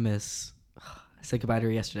 I'm gonna miss. I said goodbye to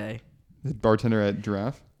her yesterday. The bartender at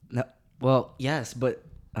Giraffe? No. Well, yes, but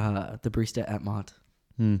the barista at Mott.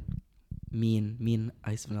 Mean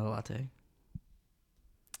iced vanilla latte.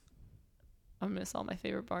 I'm gonna miss all my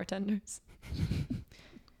favorite bartenders.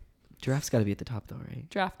 Giraffe's got to be at the top, though, right?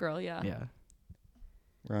 Draft girl, yeah. Yeah.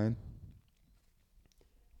 Ryan?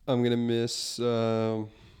 I'm gonna miss.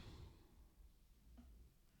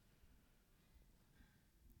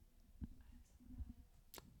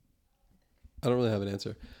 I don't really have an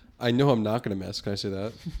answer. I know I'm not gonna miss. Can I say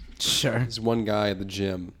that? Sure. This one guy at the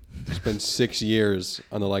gym. Spent 6 years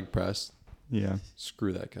on the leg press. Yeah.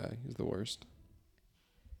 Screw that guy. He's the worst.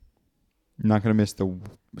 I'm not gonna miss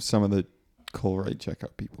some of the Colruyt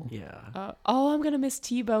checkout people. Yeah. I'm gonna miss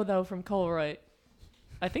Tebow though from Colruyt.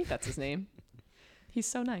 I think that's his name. He's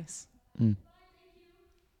so nice. Mm.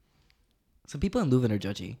 Some people in Leuven are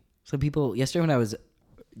judgy. Some people. Yesterday when I was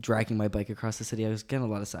dragging my bike across the city, I was getting a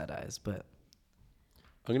lot of side eyes, but.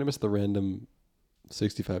 I'm gonna miss the random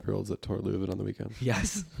 65-year-olds that tore Leuven on the weekend.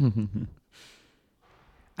 Yes. I'm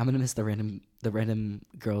gonna miss the random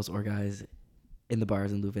girls or guys in the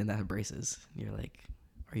bars in Leuven that have braces. You're like,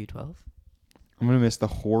 are you 12? I'm gonna miss the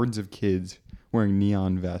hordes of kids wearing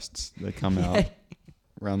neon vests that come out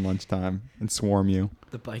around lunchtime and swarm you.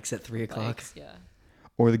 The bikes at 3 o'clock. Bikes, yeah.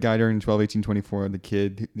 Or the guy during 12, 18, 24,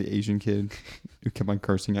 the Asian kid who kept on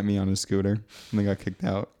cursing at me on his scooter and then got kicked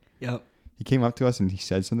out. Yep. He came up to us and he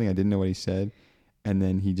said something. I didn't know what he said. And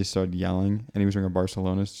then he just started yelling and he was wearing a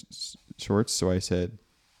Barcelona shorts. So I said,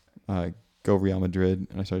 go Real Madrid.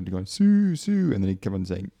 And I started going, Sue, Sue. And then he kept on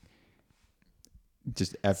saying,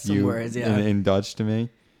 just F Some you words, yeah. in Dutch to me.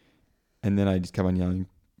 And then I just kept on yelling,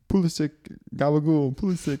 Pulisic, Gabagool,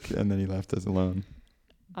 Pulisic. And then he left us alone.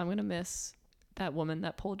 I'm gonna miss that woman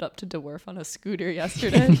that pulled up to DeWerf on a scooter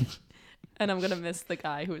yesterday. And I'm gonna miss the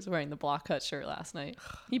guy who was wearing the block cut shirt last night.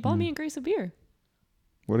 He bought me and Grace a beer.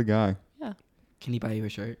 What a guy. Yeah, Can he buy you a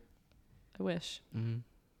shirt? I wish. Mm-hmm.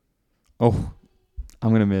 Oh, I'm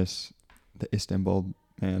going to miss the Istanbul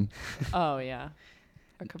man. Oh yeah,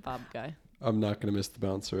 our kebab guy. I'm not gonna miss the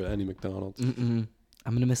bouncer at any McDonald's. Mm-mm.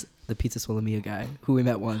 I'm gonna miss the Pizza Solamia guy who we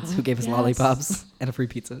met once, who gave us Yes. lollipops and a free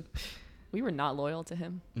pizza. We were not loyal to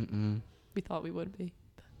him. Mm-mm. We thought we would be.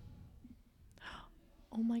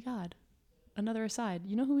 Oh my god. Another aside.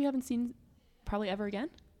 You know who we haven't seen probably ever again?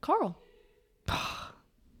 Carl.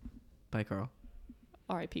 Bye, Carl.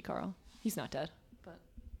 R.I.P. Carl. He's not dead.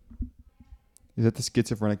 Is that the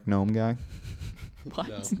schizophrenic gnome guy?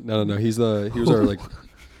 What? No. He was our like.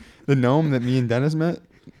 The gnome that me and Dennis met?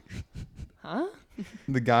 Huh?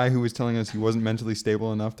 The guy who was telling us he wasn't mentally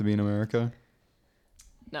stable enough to be in America?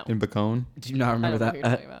 No. In Bacone? Do you not I remember don't know that? who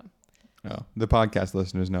you're talking about. Oh, the podcast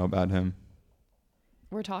listeners know about him.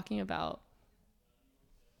 We're talking about.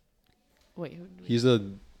 Wait, who did we? He's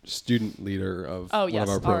a student leader of Oh one yes,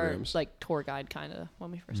 of our programs. like tour guide kind of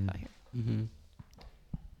when we first got here. Mm-hmm.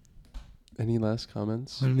 Any last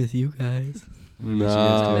comments? I miss you guys.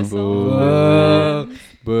 Nah, Miss boo. all.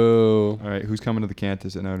 Boo. All right, who's coming to the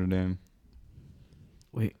campus at Notre Dame?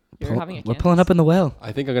 Wait, You're having a we're campus? pulling up in the well.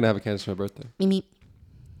 I think I'm gonna have a Candace for my birthday. Meep.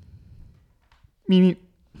 Meep.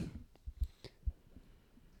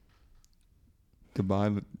 Goodbye,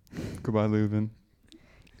 Leuven.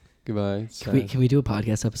 Goodbye. Can we do a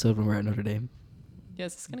podcast episode when we're at Notre Dame?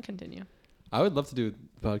 Yes, it's gonna continue. I would love to do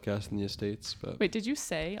a podcast in the Estates, but Wait, did you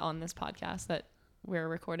say on this podcast that we're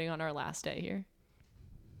recording on our last day here?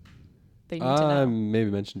 They need to know.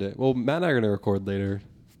 maybe mentioned it. Well, Matt and I are gonna record later.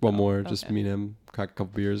 One more, just okay. me and him, crack a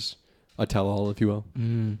couple beers, a tell-all, if you will.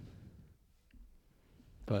 Mm.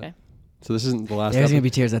 But Okay. so this isn't the last. There's gonna be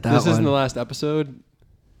tears at that This one. isn't the last episode,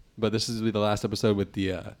 but this is the last episode with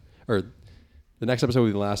the or the next episode will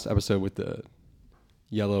be the last episode with the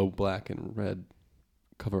yellow, black, and red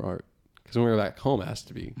cover art Because when we were back home, it has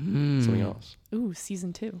to be something else. Ooh,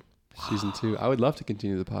 season 2. Season 2. I would love to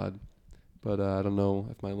continue the pod, but I don't know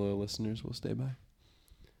if my loyal listeners will stay by.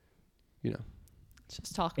 You know.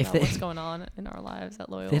 Just talk If about they- what's going on in our lives at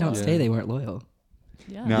Loyola. They don't Yeah. stay. They weren't loyal.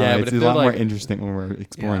 Yeah. No, Yeah, but it's if a they're lot more like- interesting when we're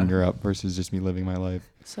exploring Yeah. Europe versus just me living my life.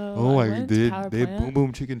 So Oh, I I went to did. power They had plant. boom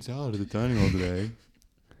boom chicken salad at the dining hall today,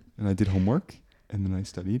 and I did homework, and then I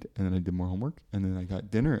studied, and then I did more homework, and then I got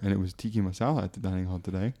dinner, and it was tiki masala at the dining hall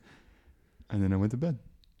today, and then I went to bed.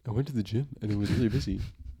 I went to the gym and it was really busy.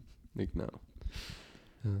 Like, no.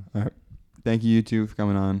 Thank you two for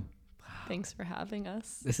coming on. Thanks for having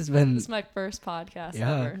us. This has been. This is my first podcast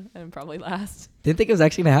Yeah. ever, and probably last. Didn't think it was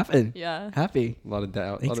actually gonna happen. Yeah. Happy. A lot of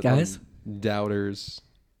doubt. Thanks, lot guys. of doubters,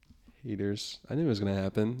 haters. I knew it was gonna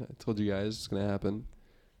happen. I told you guys it's gonna happen.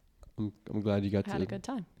 I'm glad you got I had to a good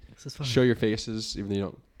time. This is fun. show your faces, even though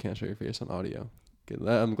you can't show your face on audio. Good.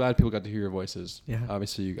 I'm glad people got to hear your voices. Yeah.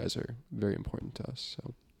 Obviously, you guys are very important to us.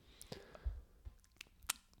 So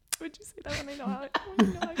Would you say that when I know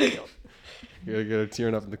how I feel? you're gonna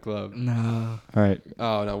tearing up in the club. No. All right.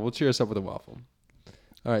 Oh no, we'll cheer us up with a waffle.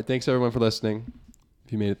 All right, thanks everyone for listening.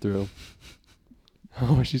 If you made it through.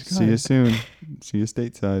 Oh, she's See you soon. See you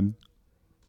stateside.